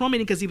missed his parole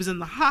meeting because he was in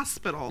the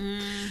hospital.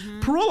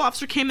 Parole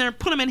officer came there,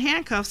 put him in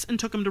handcuffs, and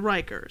took him to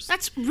Rikers.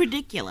 That's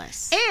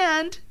ridiculous.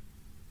 And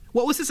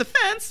what was his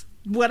offense?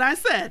 What I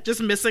said, just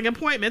missing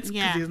appointments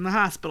because he was in the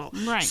hospital.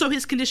 Right. So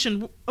his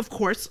condition, of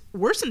course,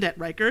 worsened at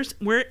Rikers,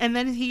 and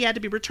then he had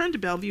to be returned to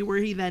Bellevue, where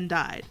he then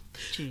died.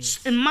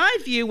 Jeez. In my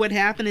view, what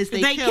happened is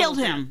they killed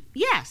him.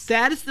 Yes.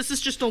 This is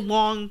just a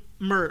long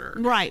murder.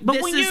 Right. But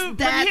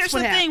here's the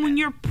thing: when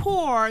you're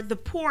poor, the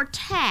poor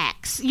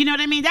tax. You know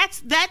what I mean?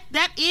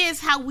 That is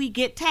how we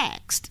get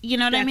taxed. You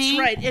know what I mean?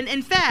 That's right. And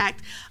in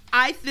fact,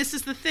 this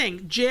is the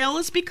thing: jail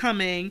is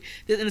becoming.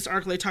 In this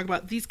article, they talk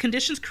about these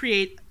conditions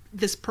create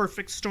this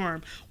perfect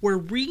storm where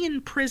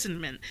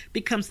re-imprisonment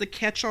becomes the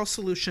catch-all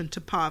solution to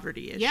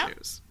poverty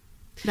issues.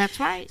 Yep. That's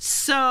right.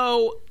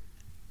 So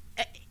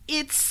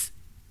it's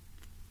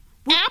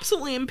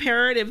absolutely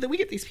imperative that we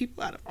get these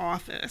people out of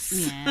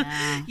office.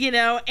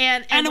 Yeah.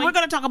 And we're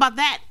going to talk about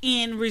that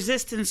in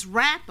Resistance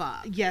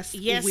Wrap-Up. Yes,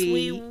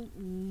 we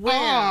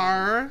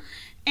will.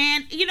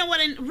 And you know what?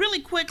 And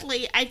really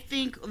quickly, I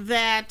think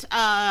that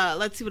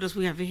let's see what else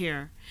we have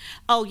here.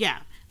 Oh yeah.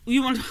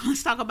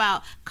 Let's talk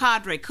about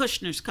Cadre,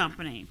 Kushner's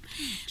company.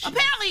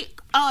 Apparently,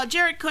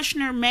 Jared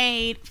Kushner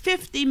made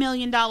 $50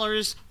 million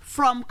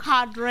from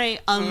Cadre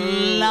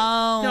alone.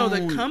 No,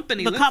 the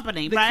company. The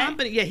company,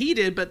 Yeah, he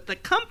did, but the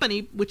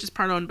company, which is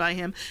part owned by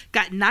him,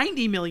 got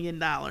 $90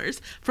 million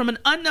from an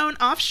unknown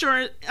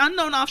offshore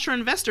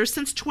investor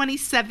since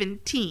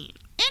 2017.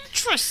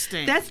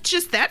 Interesting.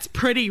 That's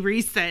pretty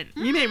recent.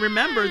 You may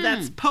remember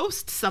that's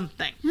post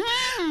something.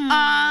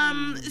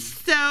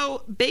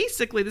 So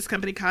basically, this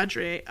company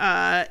Cadre,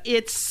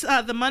 it's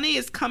the money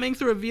is coming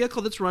through a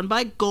vehicle that's run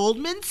by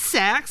Goldman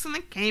Sachs in the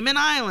Cayman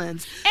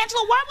Islands.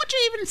 Angela, why would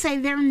you even say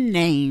their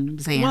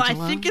names, Angela?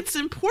 Well, I think it's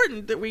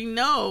important that we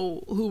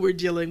know who we're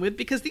dealing with,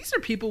 because these are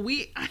people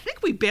I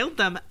think we bailed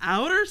them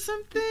out or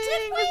something.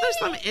 Did we? Was there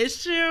some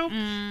issue?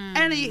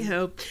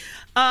 Anywho,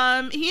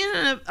 He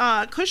and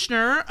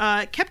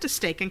Kushner kept a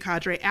stake in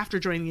Cadre after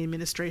joining the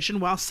administration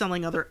while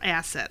selling other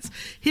assets.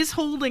 His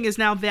holding is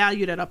now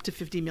valued at up to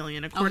 $50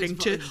 million, according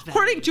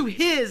to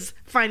his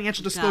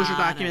financial disclosure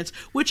documents,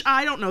 which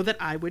I don't know that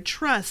I would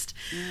trust.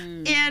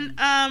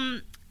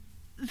 And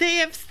they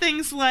have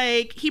things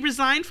like he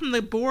resigned from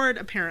the board,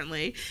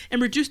 apparently,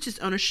 and reduced his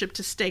ownership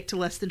to stake to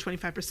less than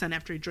 25%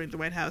 after he joined the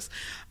White House.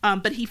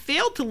 But he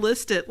failed to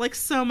list it, like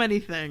so many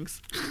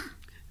things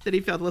that he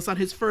failed to list on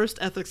his first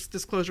ethics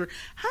disclosure.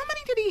 How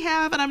many did he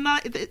have? And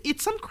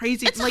it's some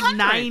crazy, it's like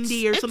hundreds.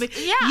 90 or something.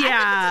 Yeah.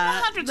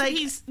 I think it's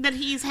hundreds that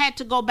he's had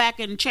to go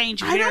back and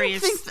change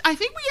various. I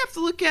think we have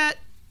to look at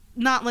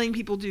not letting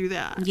people do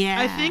that. Yeah.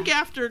 I think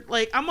after,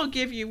 I'm going to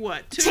give you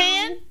what?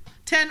 10?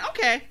 10,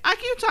 okay. I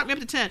can talk me up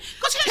to 10.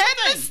 10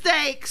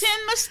 mistakes. 10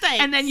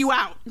 mistakes. And then you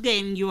out.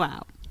 Then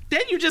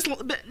you just,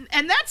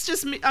 and that's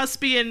just us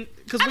being,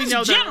 because we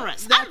know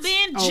generous. I'm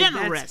being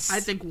generous. I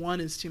think one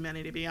is too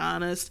many, to be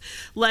honest.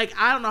 I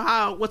don't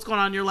know what's going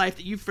on in your life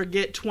that you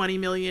forget $20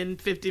 million,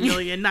 $50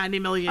 million,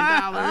 $90 million.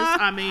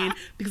 I mean,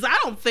 because I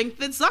don't think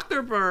that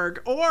Zuckerberg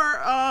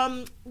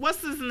or,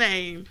 what's his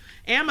name?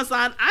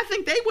 Amazon, I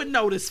think they would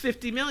notice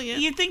 $50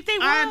 million. You think they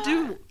would? I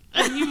do.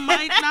 And you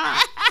might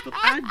not, but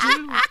I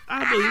do.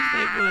 I believe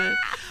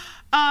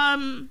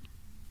they would.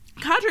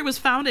 Cadre was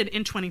founded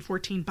in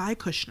 2014 by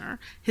Kushner,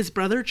 his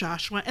brother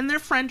Joshua, and their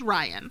friend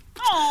Ryan.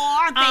 Oh,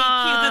 aren't they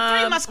cute? The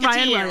Three Musketeers.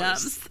 Ryan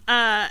Williams.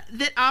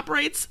 That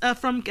operates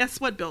from,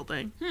 guess what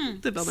building?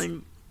 The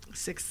building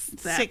 6,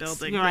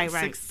 building.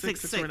 Right.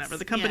 6 or whatever.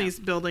 The company's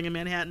building in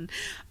Manhattan.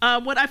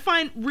 What I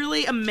find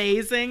really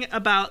amazing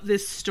about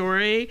this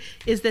story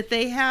is that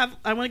they have,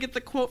 I want to get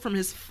the quote from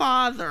his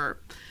father.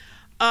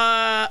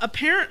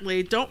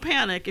 Apparently, don't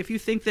panic if you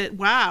think that,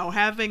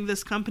 having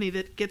this company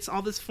that gets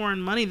all this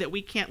foreign money that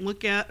we can't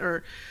look at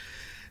or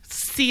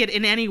see it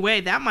in any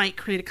way, that might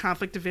create a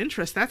conflict of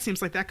interest. That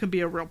seems like that could be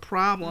a real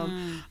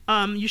problem.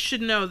 You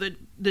should know that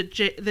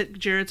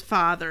Jared's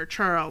father,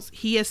 Charles,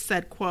 he has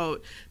said,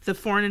 quote, the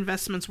foreign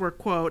investments were,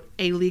 quote,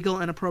 a legal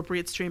and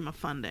appropriate stream of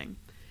funding.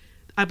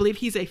 I believe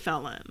he's a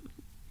felon.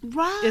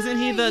 Right. Isn't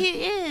he the...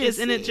 He is.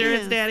 Isn't it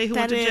Jared's daddy who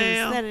went to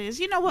jail? That is.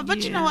 You know what?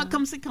 But you know what?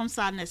 Come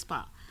sign this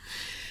part.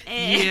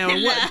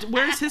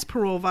 Where's his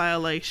parole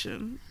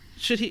violation?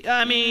 Should he?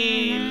 I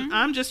mean,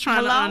 I'm just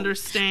trying to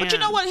understand. But you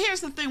know what?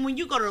 Here's the thing: when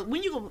you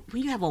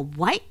have a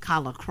white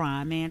collar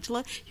crime,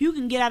 Angela, you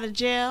can get out of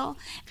jail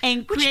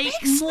and create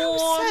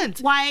more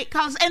white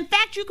collars. In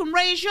fact, you can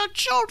raise your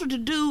children to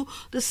do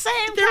the same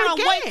kind of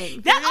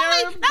white. Not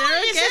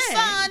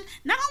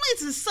only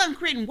is his son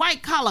creating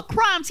white collar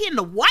crimes, he in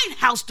the White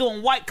House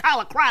doing white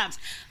collar crimes.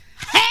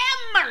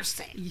 Have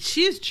mercy.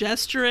 She is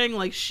gesturing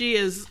like she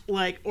is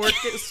like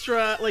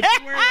orchestra, like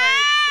you were like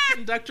the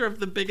conductor of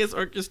the biggest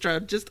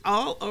orchestra, just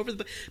all over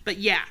the. But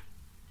yeah,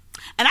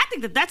 and I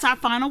think that's our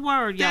final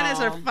word, y'all. That is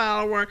our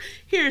final word.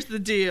 Here's the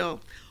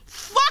deal: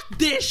 fuck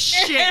this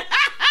shit.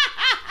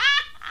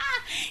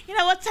 You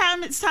know what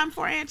time it's time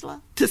for,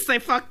 Angela? To say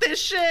fuck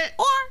this shit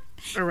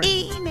or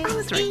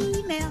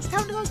emails.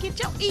 Time to go get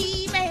your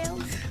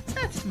emails.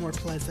 That's more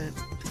pleasant.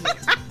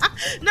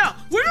 No,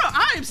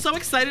 I am so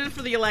excited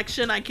for the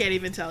election. I can't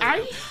even tell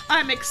you.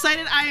 I'm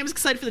excited. I am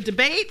excited for the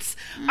debates.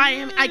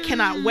 I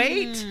cannot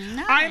wait.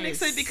 Nice. I am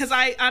excited because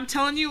I'm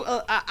telling you,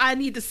 I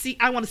need to see.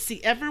 I want to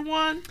see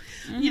everyone.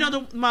 You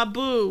know, my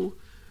boo.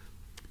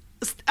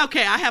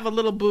 Okay, I have a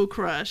little boo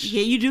crush.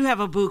 Yeah, you do have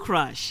a boo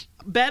crush.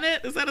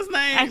 Bennett, is that his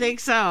name? I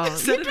think so. You have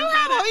a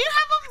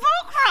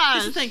boo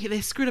crush. The thing, they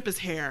screwed up his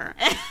hair.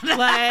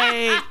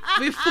 Like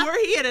before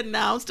he had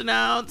announced,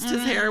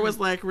 his hair was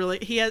like really.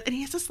 He has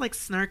this like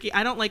snarky.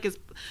 I don't like his.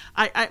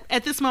 I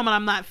at this moment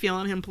I'm not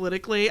feeling him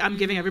politically. I'm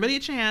giving everybody a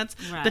chance,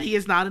 but he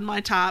is not in my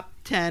top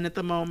 10 at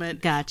the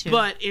moment. Gotcha.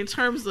 But in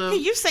terms of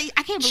you say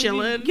I can't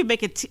believe you can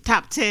make it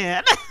top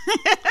 10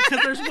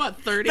 because there's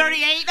what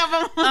 38 of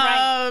them.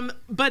 Right.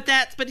 But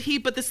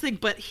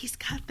he's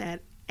got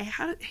that.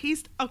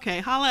 He's okay.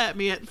 Holla at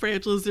me at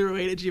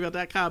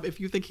frangela08@gmail.com if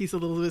you think he's a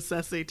little bit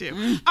sassy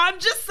too. I'm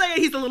just saying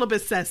he's a little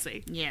bit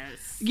sassy.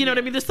 Yes. You know what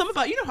I mean? There's something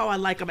about how I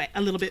like him a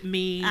little bit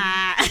mean,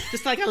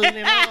 just like a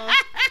little.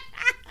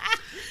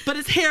 But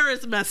his hair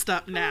is messed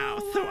up now,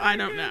 so I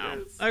don't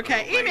know.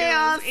 Okay,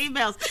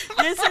 emails.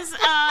 This is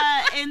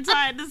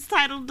this is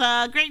titled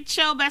 "Great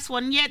Show, Best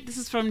One Yet." This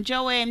is from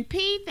Joanne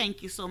P.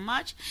 Thank you so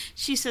much.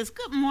 She says,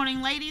 "Good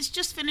morning, ladies.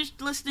 Just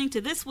finished listening to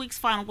this week's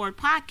Final Word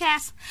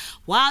podcast.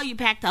 Wow, you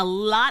packed a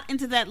lot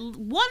into that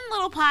one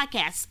little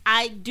podcast.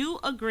 I do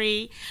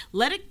agree.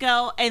 Let it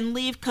go and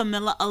leave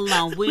Camilla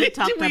alone. We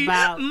talked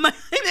about." And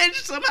then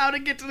somehow to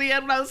get to the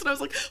end, when I was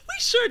like, "We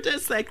sure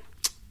did say."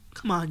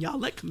 Come on, y'all.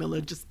 Let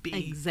Camilla just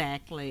be.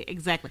 Exactly.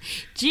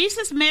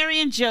 Jesus, Mary,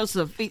 and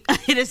Joseph.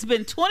 It has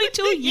been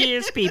 22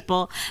 years,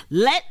 people.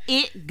 Let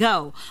it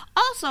go.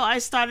 Also, I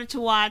started to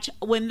watch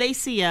When They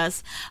See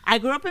Us. I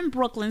grew up in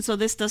Brooklyn, so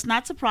this does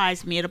not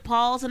surprise me. It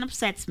appalls and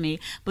upsets me,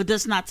 but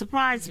does not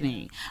surprise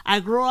me. I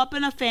grew up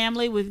in a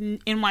family with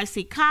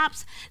NYC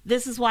cops.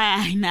 This is why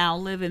I now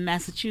live in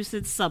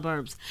Massachusetts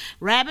suburbs.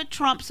 Rabid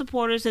Trump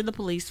supporters in the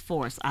police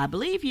force. I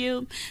believe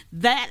you.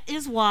 That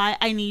is why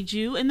I need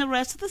you and the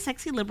rest of the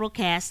sexy liberal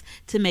cast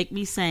to make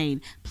me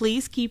sane.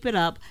 Please keep it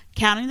up.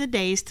 Counting the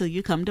days till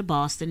you come to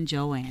Boston,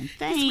 Joanne.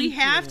 Thank you. We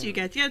have to, you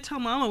guys. You gotta tell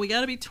Mama we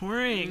gotta be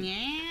touring.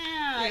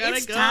 Yeah, we gotta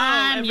it's go,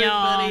 time,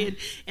 everybody. y'all.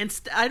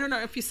 And I don't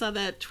know if you saw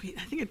that tweet.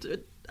 I think it's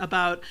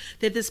about,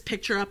 they had this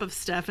picture up of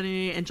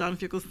Stephanie and John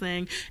Fugels's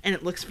thing, and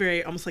it looks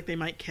very almost like they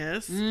might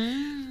kiss.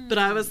 But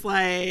I was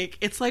like,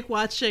 it's like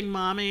watching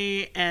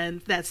Mommy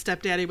and that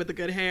stepdaddy with the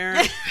good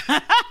hair.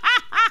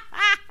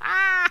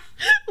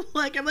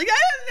 Like, I'm like,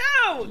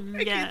 I don't know.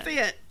 I can't see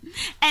it.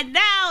 And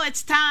now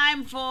it's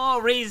time for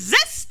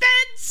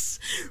Resistance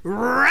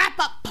Wrap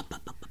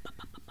Up.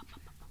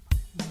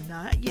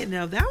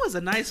 That was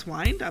a nice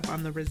wind up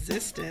on the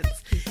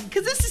Resistance.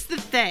 Because this is the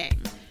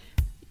thing.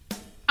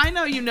 I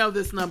know you know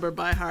this number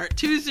by heart,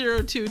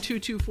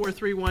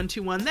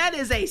 202-224-3121. That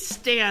is a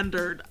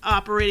standard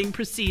operating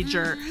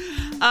procedure.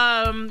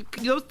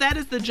 That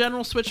is the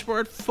general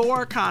switchboard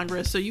for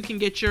Congress, so you can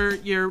get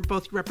your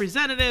both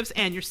representatives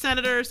and your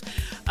senators,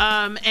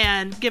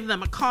 and give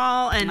them a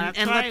call and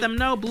let them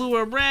know, blue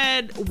or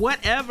red,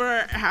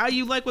 whatever, how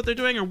you like what they're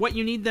doing or what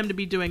you need them to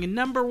be doing. And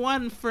number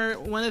one of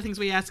the things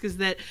we ask is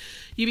that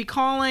you be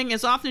calling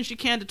as often as you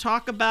can to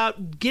talk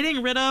about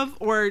getting rid of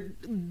or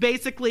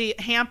basically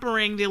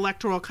hampering the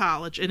Electoral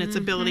College and its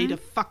ability to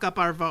fuck up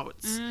our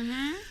votes.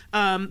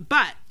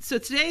 So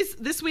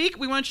this week,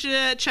 we want you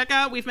to check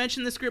out, we've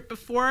mentioned this group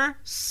before,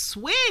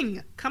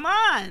 Swing. Come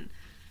on.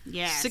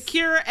 Yes.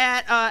 Secure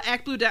at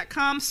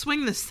actblue.com.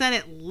 Swing the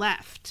Senate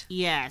left.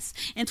 Yes.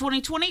 In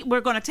 2020,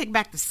 we're going to take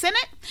back the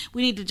Senate.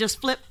 We need to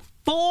just flip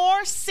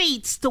 4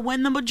 seats to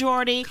win the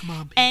majority. Come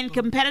on, people. And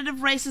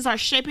competitive races are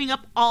shaping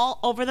up all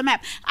over the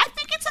map. I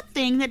think it's a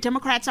thing that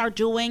Democrats are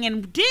doing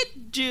and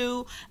did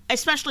do,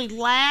 especially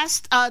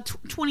last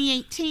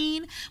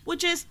 2018,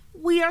 which is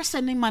we are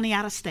sending money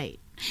out of state.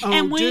 Oh,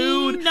 and we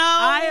dude, know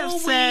I have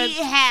said, we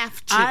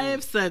have to. I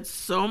have said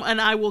so,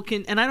 and I will,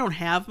 and I don't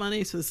have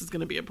money, so this is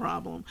going to be a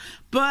problem.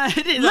 But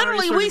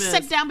literally, we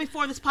sat down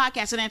before this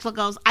podcast, and Angela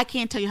goes, "I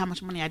can't tell you how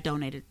much money I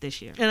donated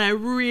this year, and I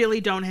really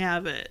don't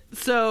have it."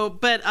 So,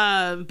 but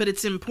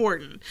it's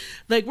important.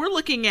 Like, we're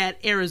looking at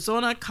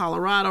Arizona,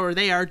 Colorado, or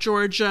they are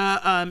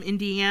Georgia,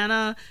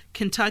 Indiana,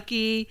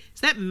 Kentucky.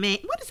 Is that Maine?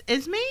 What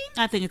is Maine?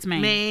 I think it's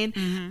Maine. Maine,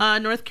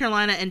 North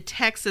Carolina, and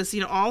Texas.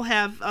 all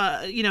have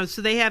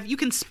so they have. You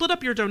can split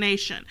up your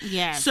donation.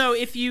 Yes. So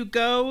if you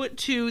go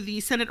to the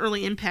Senate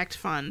Early Impact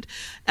Fund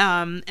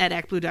at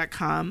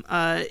actblue.com,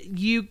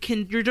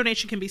 your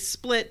donation can be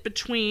split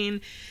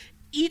between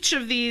each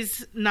of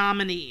these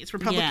nominees,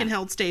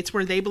 Republican-held states,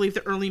 where they believe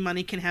the early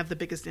money can have the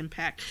biggest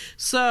impact.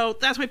 So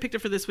that's why I picked it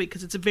for this week,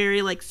 because it's a very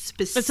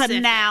specific. It's a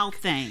now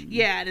thing.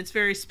 Yeah, and it's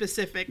very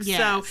specific. Yes.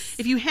 So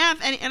if you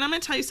have any, and I'm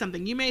going to tell you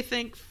something, you may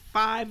think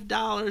 $5,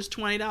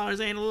 $20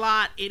 ain't a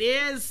lot. It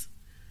is.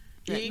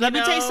 Let me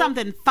tell you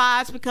something.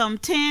 5s become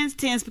 10s,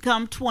 10s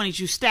become 20s.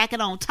 You stack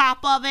it on top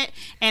of it,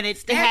 and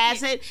it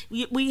has it.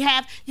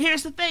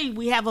 Here's the thing.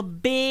 We have a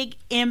big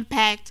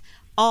impact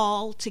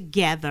all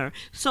together.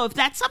 So if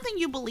that's something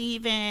you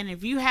believe in,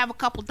 if you have a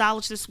couple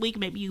dollars this week,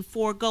 maybe you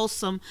forego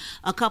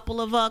a couple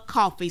of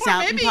coffees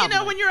out in public.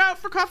 Maybe when you're out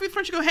for coffee with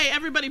friends, you go, "Hey,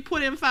 everybody,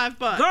 put in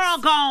 $5. Girl,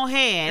 go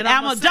ahead. And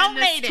I'm gonna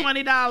donate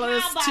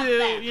 $20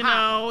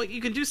 to you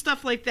can do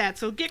stuff like that.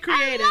 So get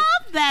creative. I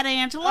love that,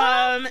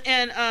 Angela.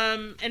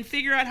 And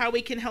figure out how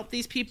we can help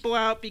these people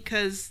out,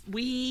 because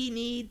we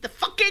need the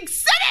fucking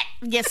Senate.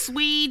 Yes,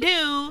 we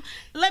do.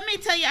 Let me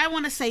tell you, I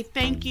want to say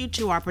thank you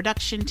to our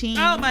production team.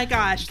 Oh my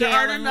gosh, there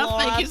aren't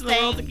enough thank yous in the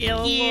world to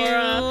Gail and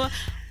Laura.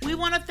 We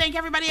want to thank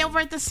everybody over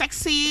at the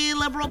Sexy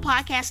Liberal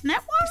Podcast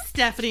Network.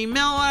 Stephanie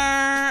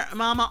Miller,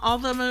 Mama All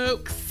the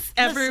Mooks,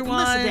 everyone.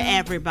 Listen to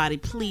everybody,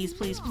 please.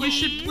 You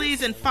should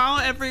please, and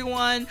follow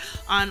everyone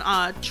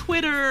on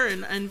Twitter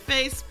and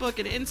Facebook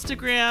and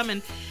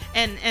Instagram,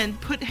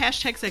 and put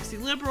hashtag Sexy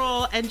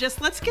Liberal, and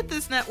just let's get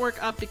this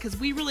network up, because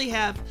we really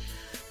have.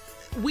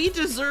 We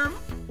deserve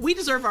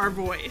our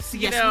voice,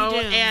 yes, we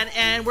do.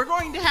 And we're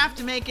going to have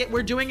to make it.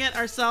 We're doing it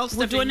ourselves.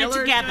 We're doing it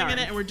together,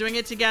 and we're doing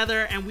it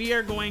together, and we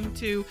are going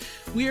to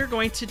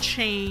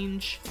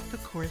change the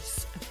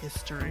course of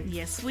history.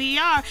 Yes, we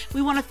are.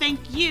 We want to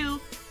thank you,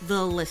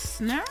 the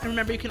listener. And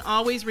remember, you can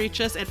always reach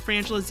us at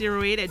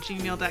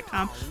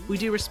frangela08@gmail.com. We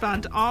do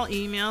respond to all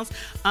emails.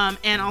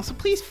 And also,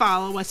 please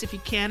follow us if you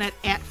can at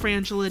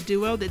Frangela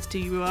Duo. That's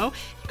DUO. You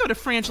can go to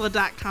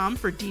frangela.com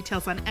for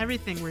details on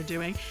everything we're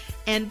doing.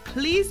 And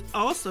please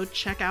also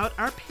check out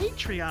our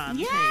Patreon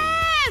page.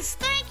 Yes,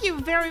 thank you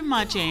very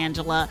much,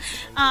 Angela.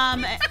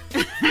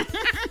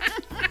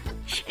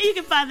 You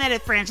can find that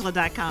at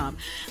Frangela.com.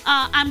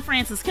 I'm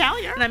Frances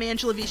Callier. And I'm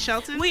Angela V.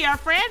 Shelton. We are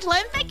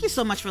Frangela, and thank you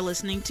so much for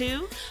listening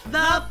to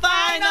The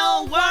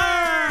Final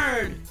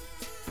Word.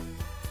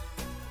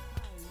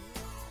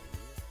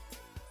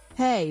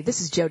 Hey, this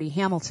is Jody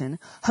Hamilton,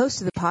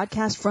 host of the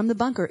podcast From the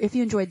Bunker. If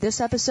you enjoyed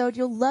this episode,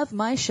 you'll love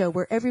my show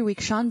where every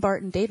week Sean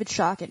Barton, David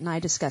Shockett, and I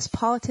discuss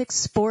politics,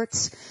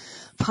 sports,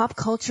 pop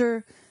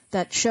culture,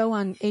 that show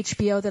on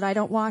HBO that I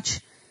don't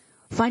watch.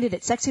 Find it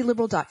at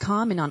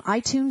sexyliberal.com and on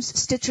iTunes,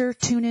 Stitcher,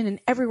 TuneIn, and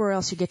everywhere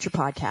else you get your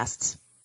podcasts.